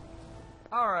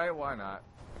 Alright, why not?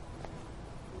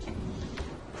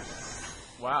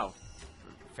 Wow.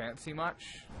 Fancy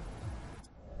much?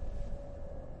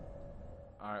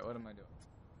 Alright, what am I doing?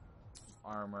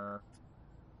 Armor.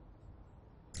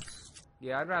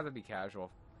 Yeah, I'd rather be casual.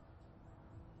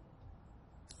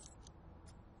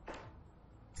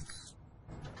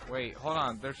 Wait, hold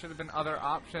on. There should have been other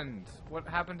options. What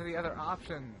happened to the other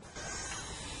options?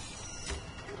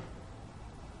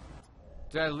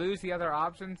 Did I lose the other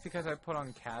options because I put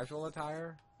on casual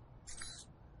attire?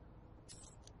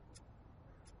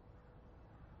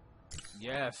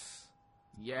 Yes.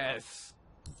 Yes.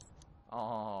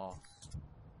 Oh.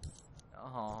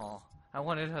 Oh. I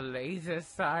wanted a laser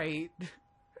sight.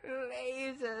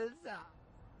 Laser sight.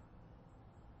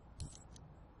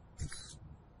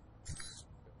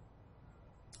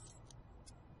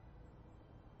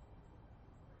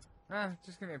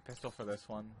 Just give me a pistol for this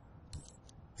one.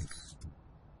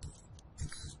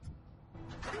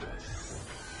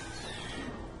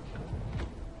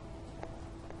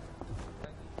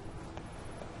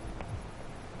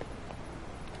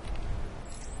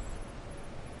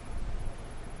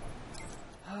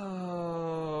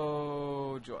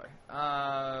 Oh, joy.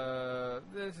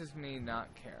 This is me not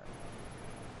caring.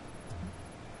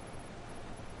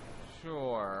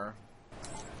 Sure.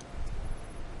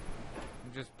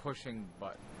 I'm just pushing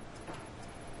buttons.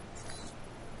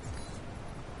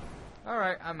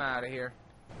 Alright, I'm out of here.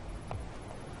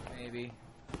 Maybe.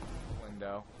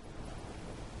 Window.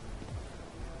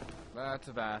 That's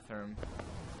a bathroom.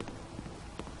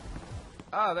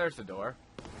 Oh, there's the door.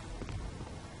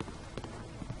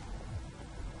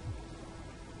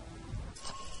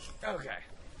 Okay.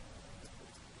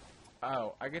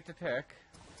 Oh, I get to pick.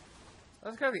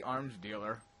 Let's go to the arms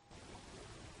dealer.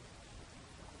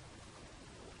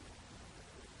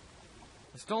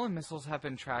 The stolen missiles have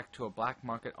been tracked to a black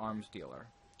market arms dealer,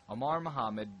 Omar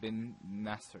Mohammed bin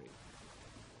Nasri.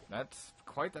 That's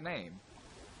quite the name.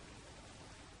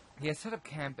 He has set up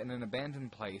camp in an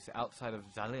abandoned place outside of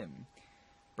Zalim,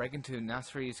 break into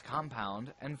Nasri's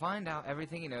compound, and find out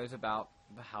everything he knows about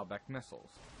the Halbeck missiles.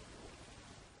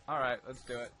 Alright, let's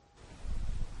do it.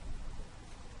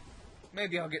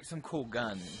 Maybe I'll get some cool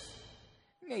guns.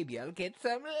 Maybe I'll get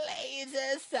some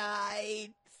laser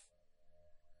sights.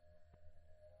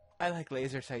 I like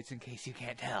laser sights in case you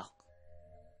can't tell.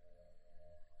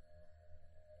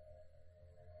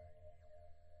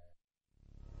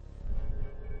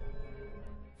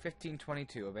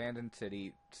 1522, abandoned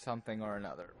city, something or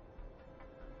another.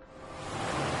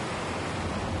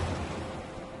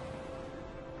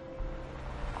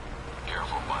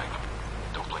 Careful, Mike.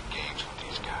 Don't play games with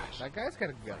these guys. That guy's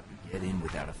got a gun. Get in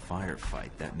without a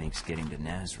firefight. That makes getting to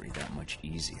Nasri that much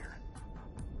easier.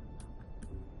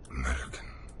 American.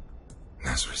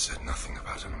 Nasri said nothing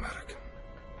about an American.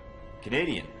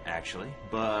 Canadian, actually,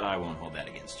 but I won't hold that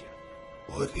against you.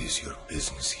 What is your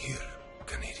business here,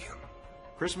 Canadian?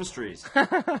 Christmas trees.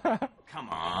 Come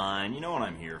on, you know what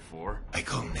I'm here for. I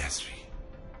call Nasri.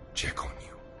 Check on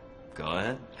you. Go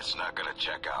ahead. It's not gonna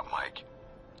check out, Mike.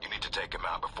 You need to take him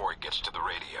out before he gets to the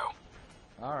radio.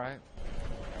 Alright.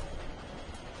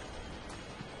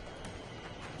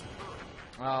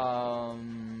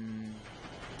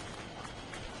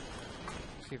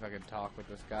 See if I can talk with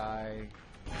this guy.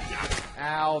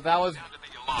 Ow, that was...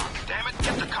 Damn it,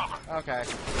 get the cover! Okay.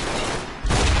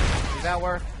 Did that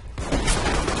work?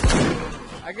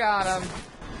 I got him.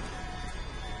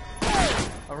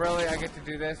 Oh, really? I get to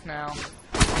do this now?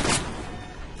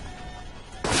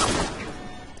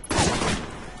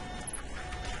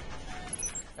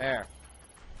 There.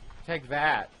 Take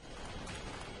that.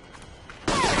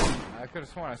 I could have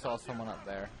sworn I saw someone up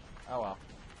there. Oh well.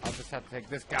 I'll just have to take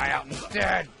this guy out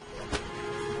instead!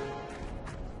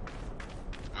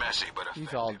 Messy, but effective.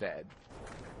 He's all dead.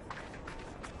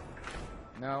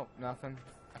 No, nothing.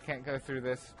 I can't go through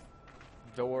this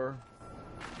door.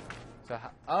 So,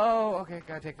 oh, okay,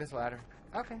 gotta take this ladder.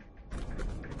 Okay.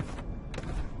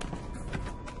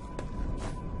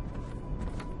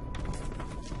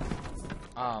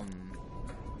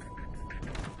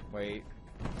 Wait.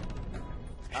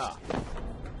 Ah.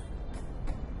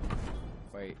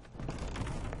 Wait.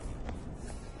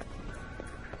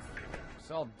 It's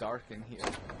all dark in here.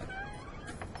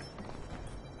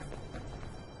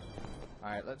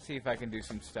 Alright, let's see if I can do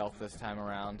some stealth this time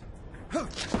around.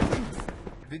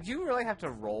 Did you really have to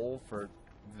roll for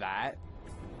that?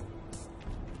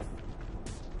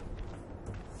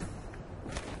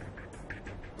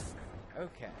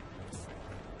 Okay.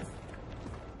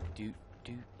 Do,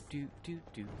 do, do, do,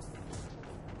 do.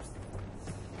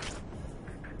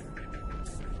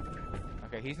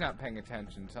 Okay, he's not paying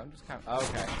attention, so I'm just kind of...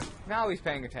 Okay. Now he's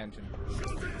paying attention.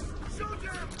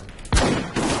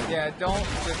 Yeah, don't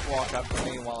just walk up to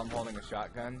me while I'm holding a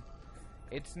shotgun.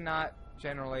 It's not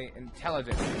generally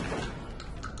intelligent.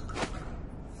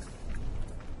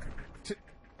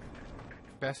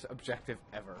 Best objective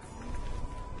ever.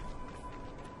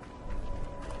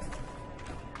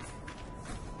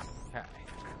 Okay.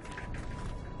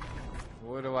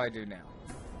 What do I do now?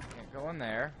 Can't go in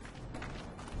there.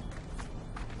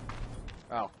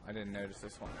 Oh, I didn't notice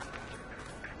this one.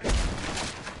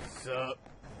 Sup?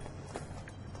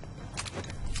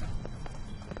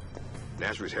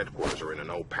 Nasri's headquarters are in an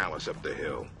old palace up the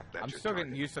hill. I'm still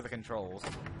getting used to the controls.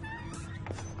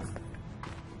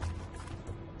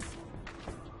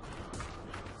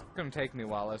 It's gonna take me a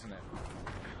while, isn't it?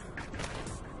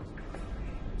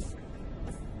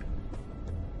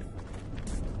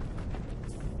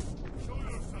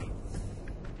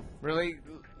 Really?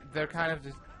 They're kind of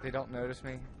just... They don't notice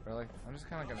me? Really? I'm just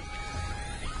kind of gonna...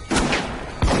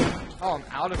 Oh, I'm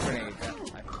out of grenades.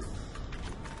 I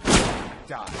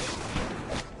died.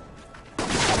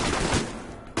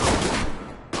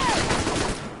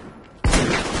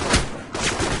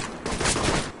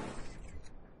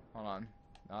 Hold on.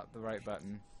 Not the right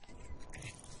button.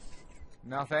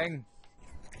 Nothing.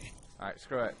 Alright,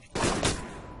 screw it.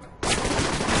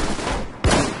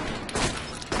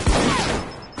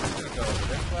 Go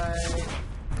this way.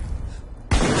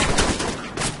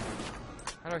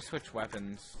 How do I switch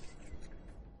weapons?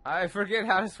 I forget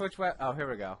how to switch weapons. Oh, here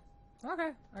we go.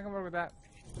 Okay, I can work with that.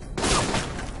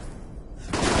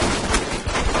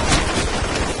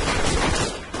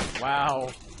 Wow.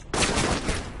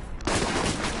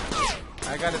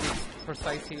 I gotta be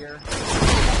precise here.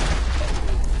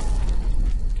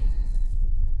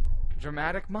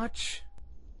 Dramatic much?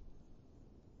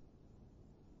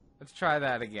 Let's try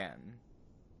that again.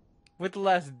 With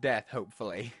less death,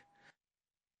 hopefully.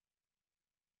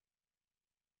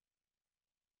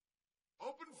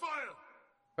 Open fire!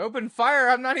 Open fire?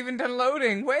 I'm not even done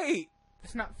loading. Wait!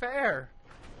 It's not fair.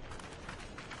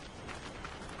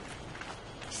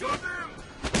 Shoot them!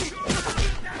 Shoot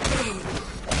them!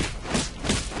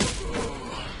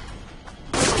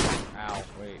 Ow,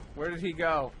 wait. Where did he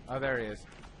go? Oh, there he is.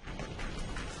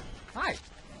 Hi.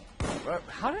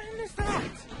 How did I miss that?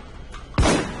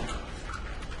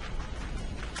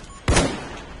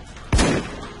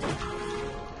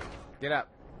 Get up.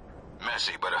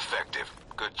 Messy but effective.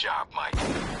 Good job, Mike.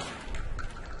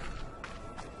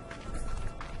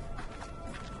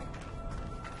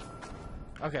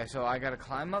 Okay, so I gotta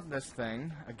climb up this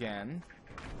thing again.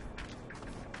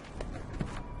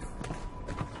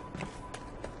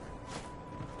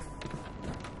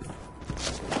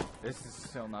 This is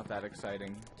still not that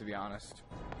exciting, to be honest.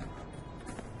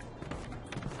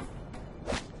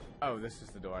 Oh, this is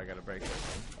the door. I gotta break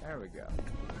this. There we go.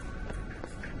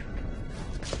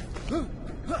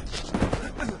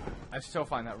 I still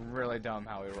find that really dumb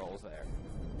how he rolls there.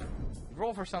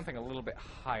 Roll for something a little bit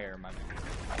higher, my man.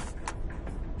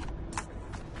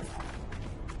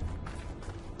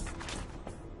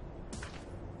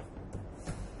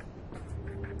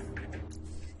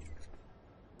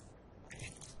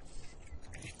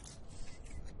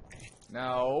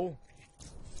 No.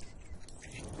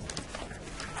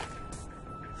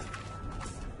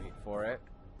 Wait for it.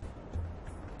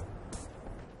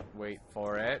 Wait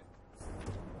for it.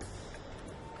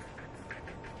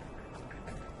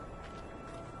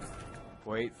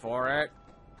 Wait for it.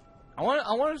 I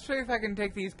want to see if I can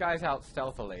take these guys out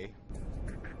stealthily.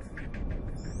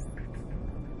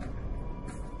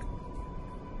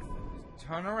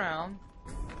 Turn around.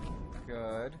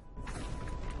 Good.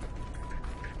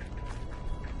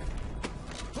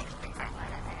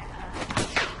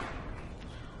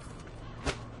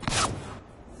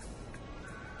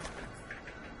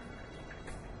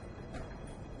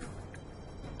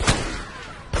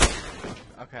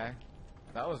 Okay.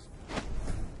 That was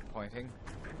pointing.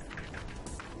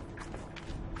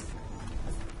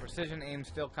 Precision aim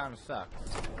still kind of sucks.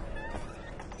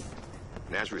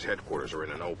 Nasri's headquarters are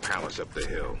in an old palace up the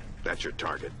hill. That's your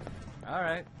target.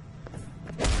 Alright.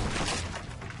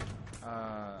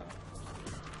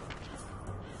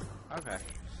 Okay.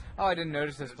 Oh, I didn't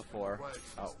notice this before.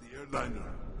 Oh. The airliner.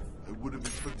 I would have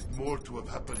expected more to have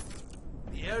happened.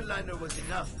 The airliner was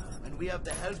enough, and we have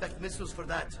the Hellback missiles for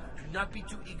that. Do not be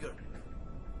too eager.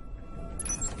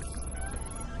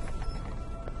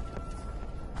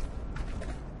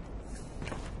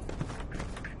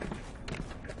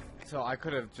 So I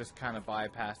could have just kind of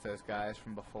bypassed those guys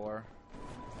from before.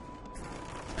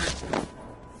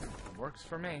 Works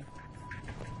for me.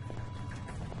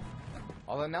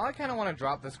 Although now I kind of want to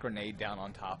drop this grenade down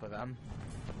on top of them.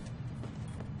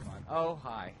 Come on. Oh,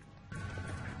 hi.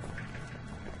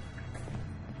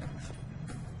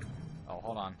 Oh,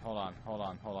 hold on, hold on, hold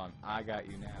on, hold on. I got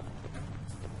you now.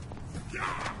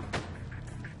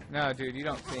 No, dude, you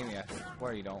don't see me. I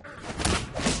swear you don't.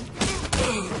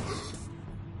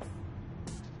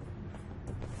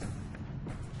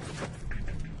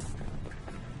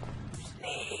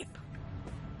 Sleep.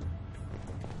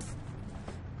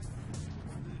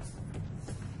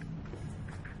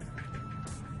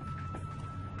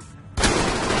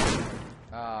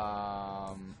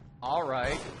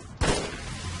 Alright.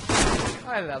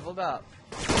 I leveled up.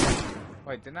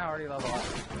 Wait, didn't I already level up?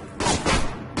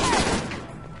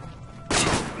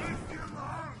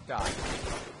 Die.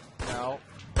 No.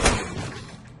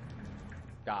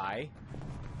 Die.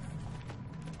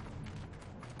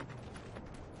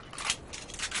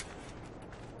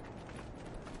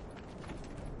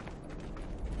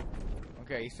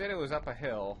 Okay, he said it was up a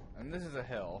hill, and this is a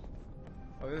hill.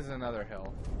 Oh, this is another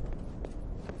hill.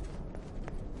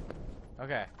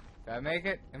 Okay. Did I make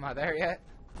it? Am I there yet?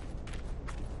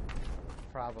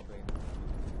 Probably.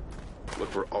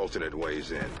 Look for alternate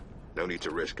ways in. No need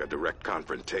to risk a direct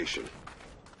confrontation.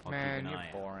 Man, you're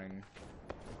boring.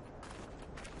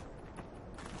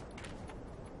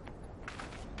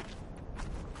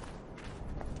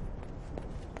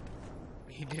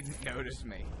 He didn't notice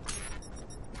me.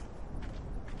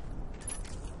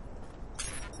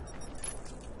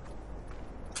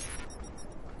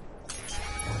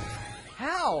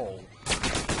 How?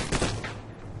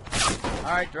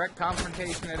 Alright, direct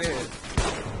confrontation it is.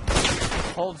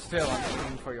 Hold still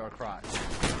and aim for your crotch.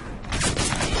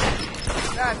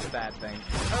 That's a bad thing.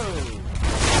 Oh!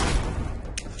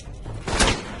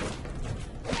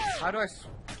 How do I...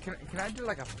 Can I do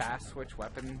like a fast switch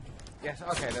weapon? Yes,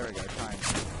 okay, there we go, fine.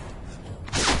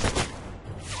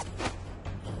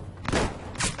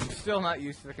 I'm still not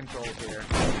used to the controls here.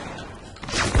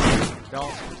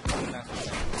 Don't mess with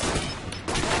it.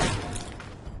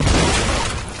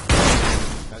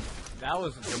 That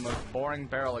was the most boring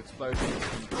barrel explosion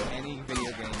in any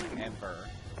video game ever.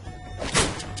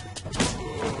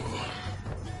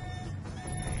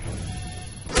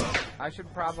 I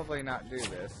should probably not do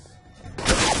this.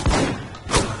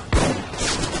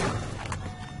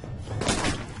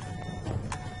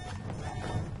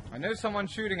 I know someone's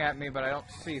shooting at me, but I don't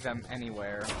see them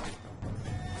anywhere.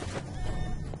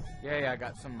 Yay, I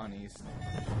got some monies.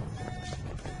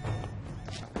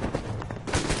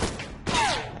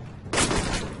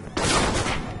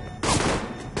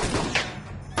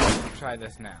 try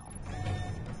this now.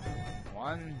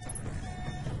 1.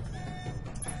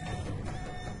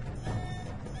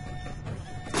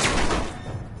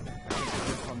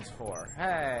 This one's 4.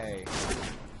 Hey!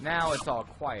 Now it's all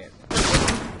quiet.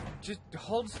 Just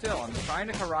hold still. I'm trying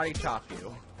to karate chop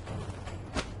you.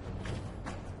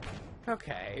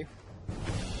 Okay.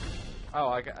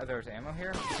 Oh, there's ammo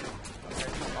here?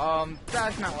 Okay.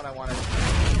 That's not what I wanted.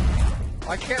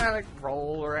 Why can't I, like,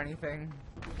 roll or anything?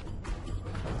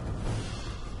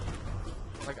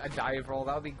 Like, a dive roll,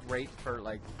 that would be great for,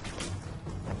 like...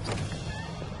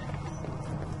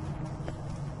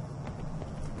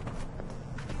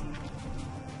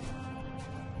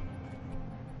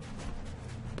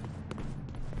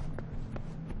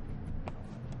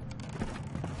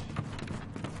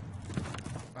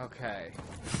 Okay.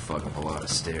 Fuck up a lot of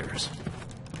stairs.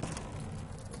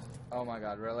 Oh my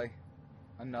god, really?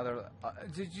 Another...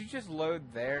 did you just load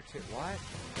there too? What?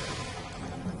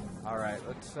 Alright,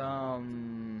 let's,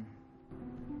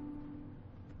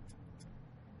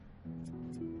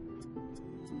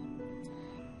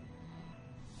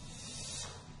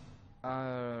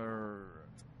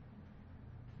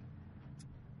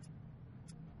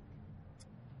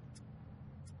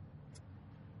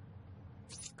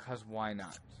 Cause why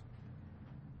not?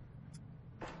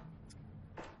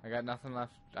 I got nothing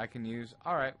left I can use.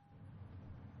 Alright.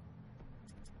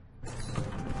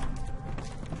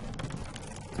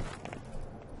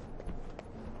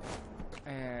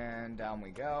 And down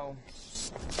we go.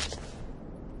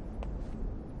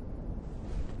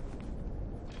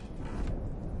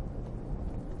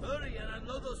 Hurry and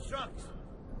unload those trucks.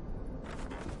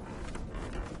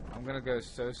 I'm gonna go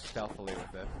so stealthily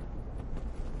with it.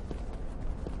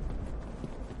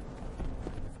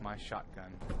 With my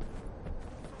shotgun.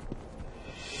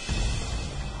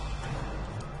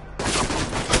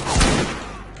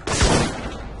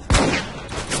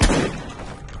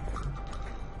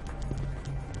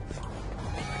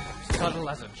 Subtle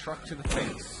as a truck to the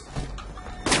face.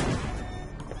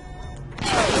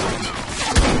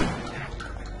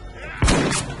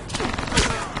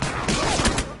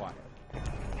 Quiet.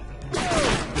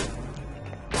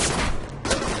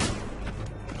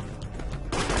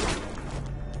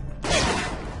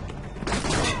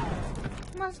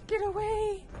 Must get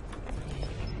away.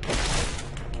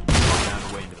 Found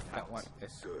a way into the That one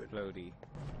is explodey.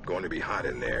 Going to be hot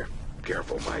in there.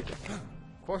 Careful, Mike. Of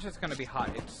course it's gonna be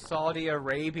hot. It's Saudi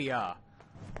Arabia.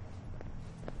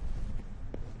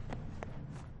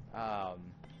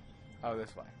 Oh,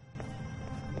 this way.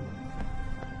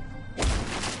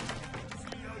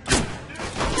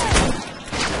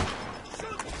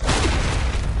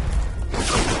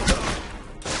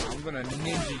 I'm gonna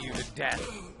ninja you to death.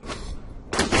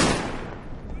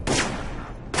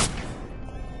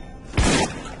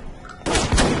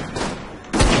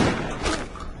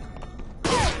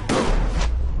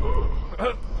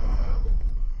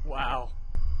 Wow.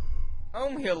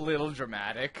 Only a little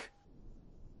dramatic.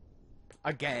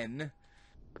 Again.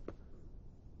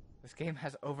 This game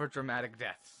has over-dramatic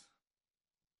deaths.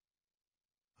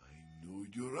 I knew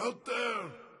you're out there.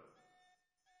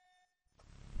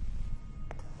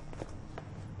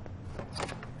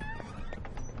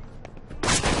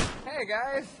 Hey,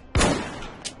 guys!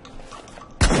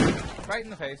 Right in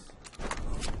the face.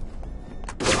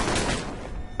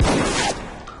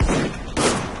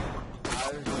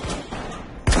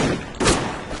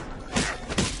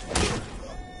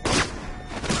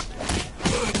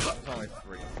 It's only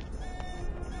 3.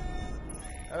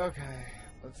 Okay,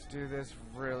 let's do this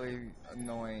really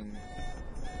annoying.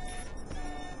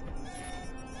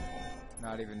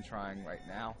 Not even trying right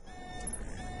now.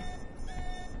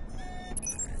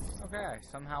 Okay,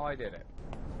 somehow I did it.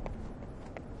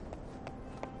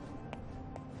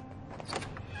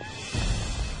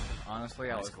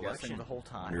 Honestly, I was guessing the whole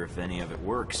time. Wonder if any of it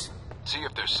works. See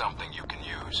if there's something you can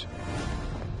use.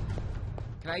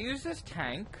 Can I use this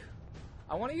tank?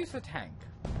 I want to use the tank.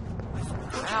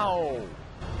 Ow!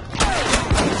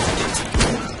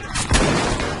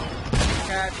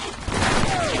 Catch.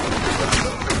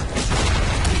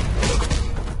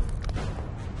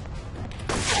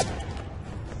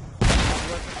 I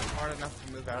wasn't smart enough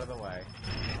to move out of the way.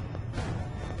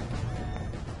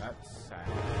 That's sad.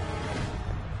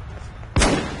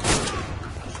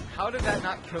 How did that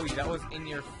not kill you? That was in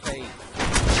your face.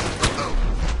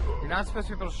 You're not supposed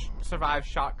to be able to survive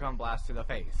shotgun blast to the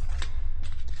face.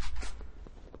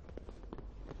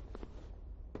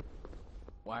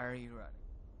 Why are you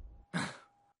running?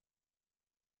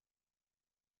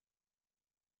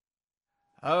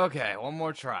 Okay, one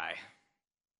more try.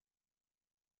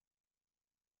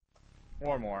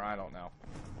 Or more, I don't know.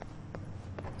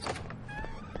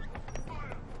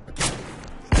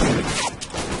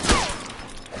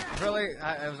 Really?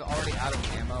 I was already out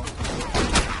of ammo.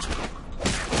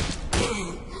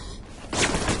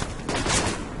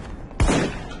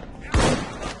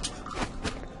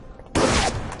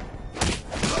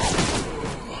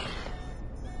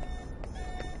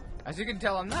 As you can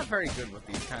tell, I'm not very good with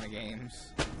these kind of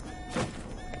games.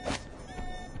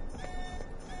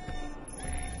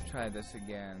 Try this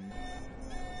again.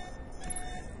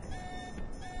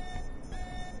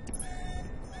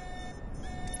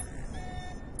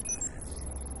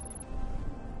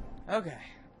 Okay,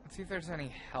 let's see if there's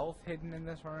any health hidden in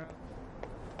this room.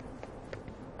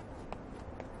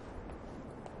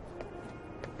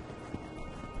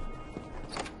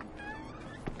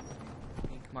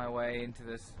 Make my way into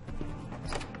this.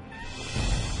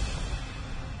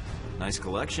 Nice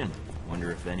collection. Wonder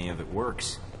if any of it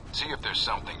works. See if there's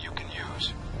something you can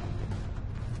use.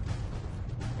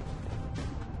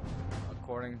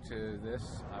 According to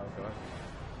this, I will go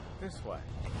this way.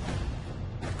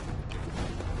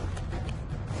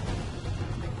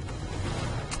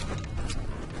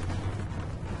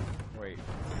 Wait.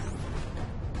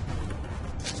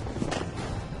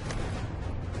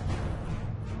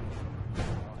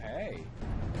 Oh, hey.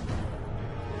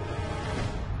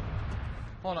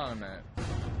 Hold on a minute.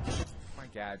 My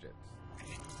gadgets.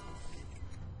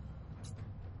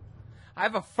 I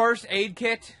have a first aid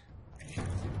kit?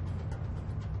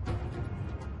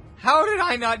 How did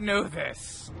I not know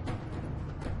this?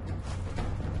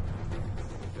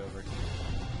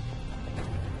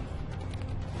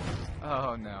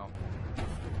 Oh no.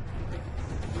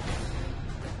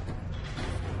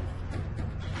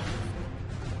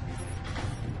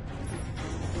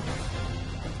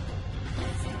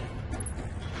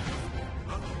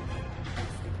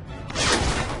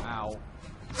 Ow.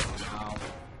 Ow.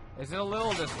 Is it a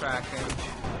little distracting?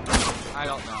 I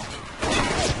don't know.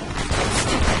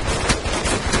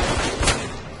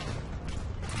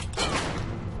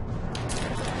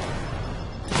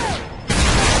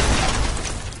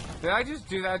 Did I just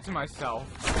do that to myself?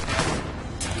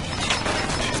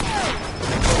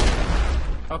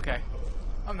 Okay.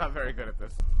 I'm not very good at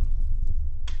this.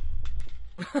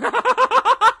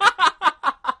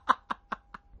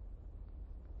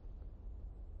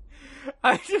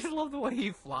 I just love the way he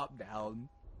flopped down.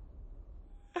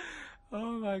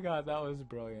 Oh my god, that was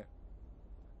brilliant.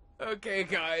 Okay,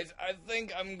 guys, I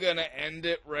think I'm gonna end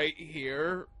it right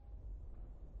here.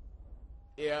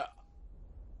 Yeah.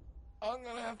 I'm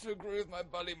gonna have to agree with my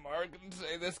buddy Mark and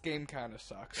say this game kinda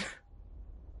sucks.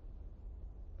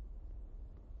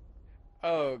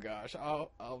 Oh gosh,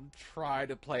 I'll try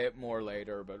to play it more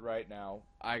later, but right now,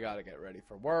 I gotta get ready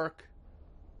for work.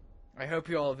 I hope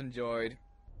you all have enjoyed,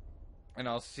 and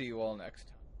I'll see you all next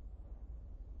time.